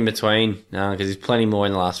little shit in between, because there's plenty more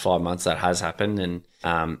in the last 5 months that has happened, and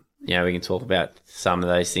you know, we can talk about some of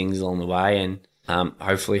those things along the way and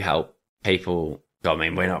hopefully help people. I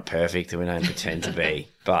mean, we're not perfect and we don't pretend to be,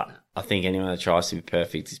 but I think anyone that tries to be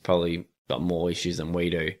perfect has probably got more issues than we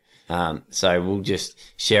do. So we'll just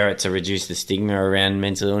share it to reduce the stigma around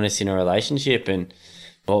mental illness in a relationship and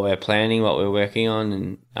what we're planning, what we're working on,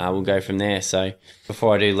 and we'll go from there. So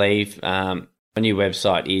before I do leave, a new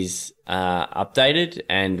website is updated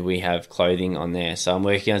and we have clothing on there. So I'm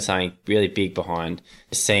working on something really big behind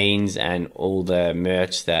the scenes, and all the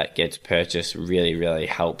merch that gets purchased really, really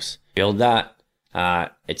helps build that.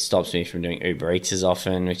 It stops me from doing Uber Eats as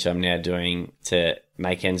often, which I'm now doing to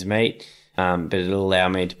make ends meet. But it'll allow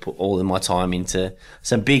me to put all of my time into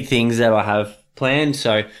some big things that I have planned.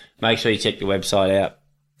 So make sure you check the website out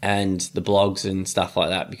and the blogs and stuff like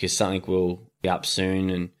that, because something will be up soon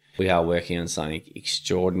and we are working on something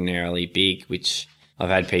extraordinarily big, which I've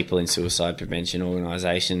had people in suicide prevention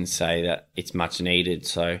organisations say that it's much needed.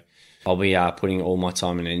 So I'll be putting all my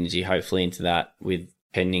time and energy hopefully into that, with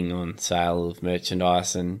pending on sale of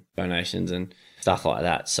merchandise and donations and stuff like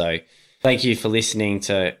that. So thank you for listening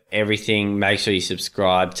to everything. Make sure you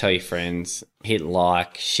subscribe, tell your friends, hit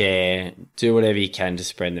like, share, do whatever you can to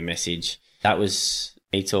spread the message. That was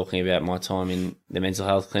me talking about my time in the mental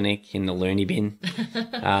health clinic in the loony bin.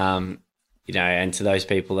 You know, and to those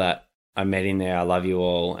people that I met in there, I love you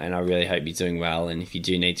all and I really hope you're doing well. And if you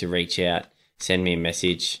do need to reach out, send me a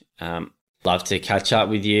message. Love to catch up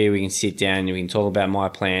with you. We can sit down and we can talk about my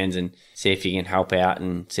plans and see if you can help out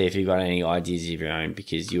and see if you've got any ideas of your own,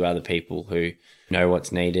 because you are the people who know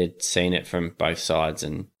what's needed, seen it from both sides.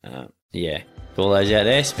 And yeah, for all those out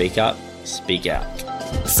there, speak up, speak out.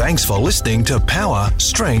 Thanks for listening to Power,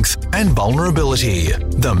 Strength and Vulnerability,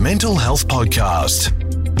 the Mental Health Podcast.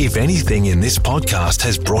 If anything in this podcast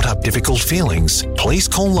has brought up difficult feelings, please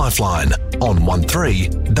call Lifeline on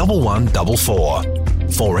 131144.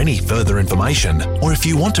 For any further information, or if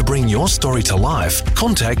you want to bring your story to life,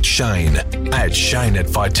 contact Shane at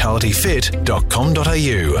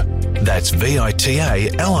shane@vitalityfit.com.au. That's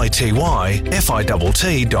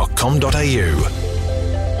VITALITYFITT.com.au.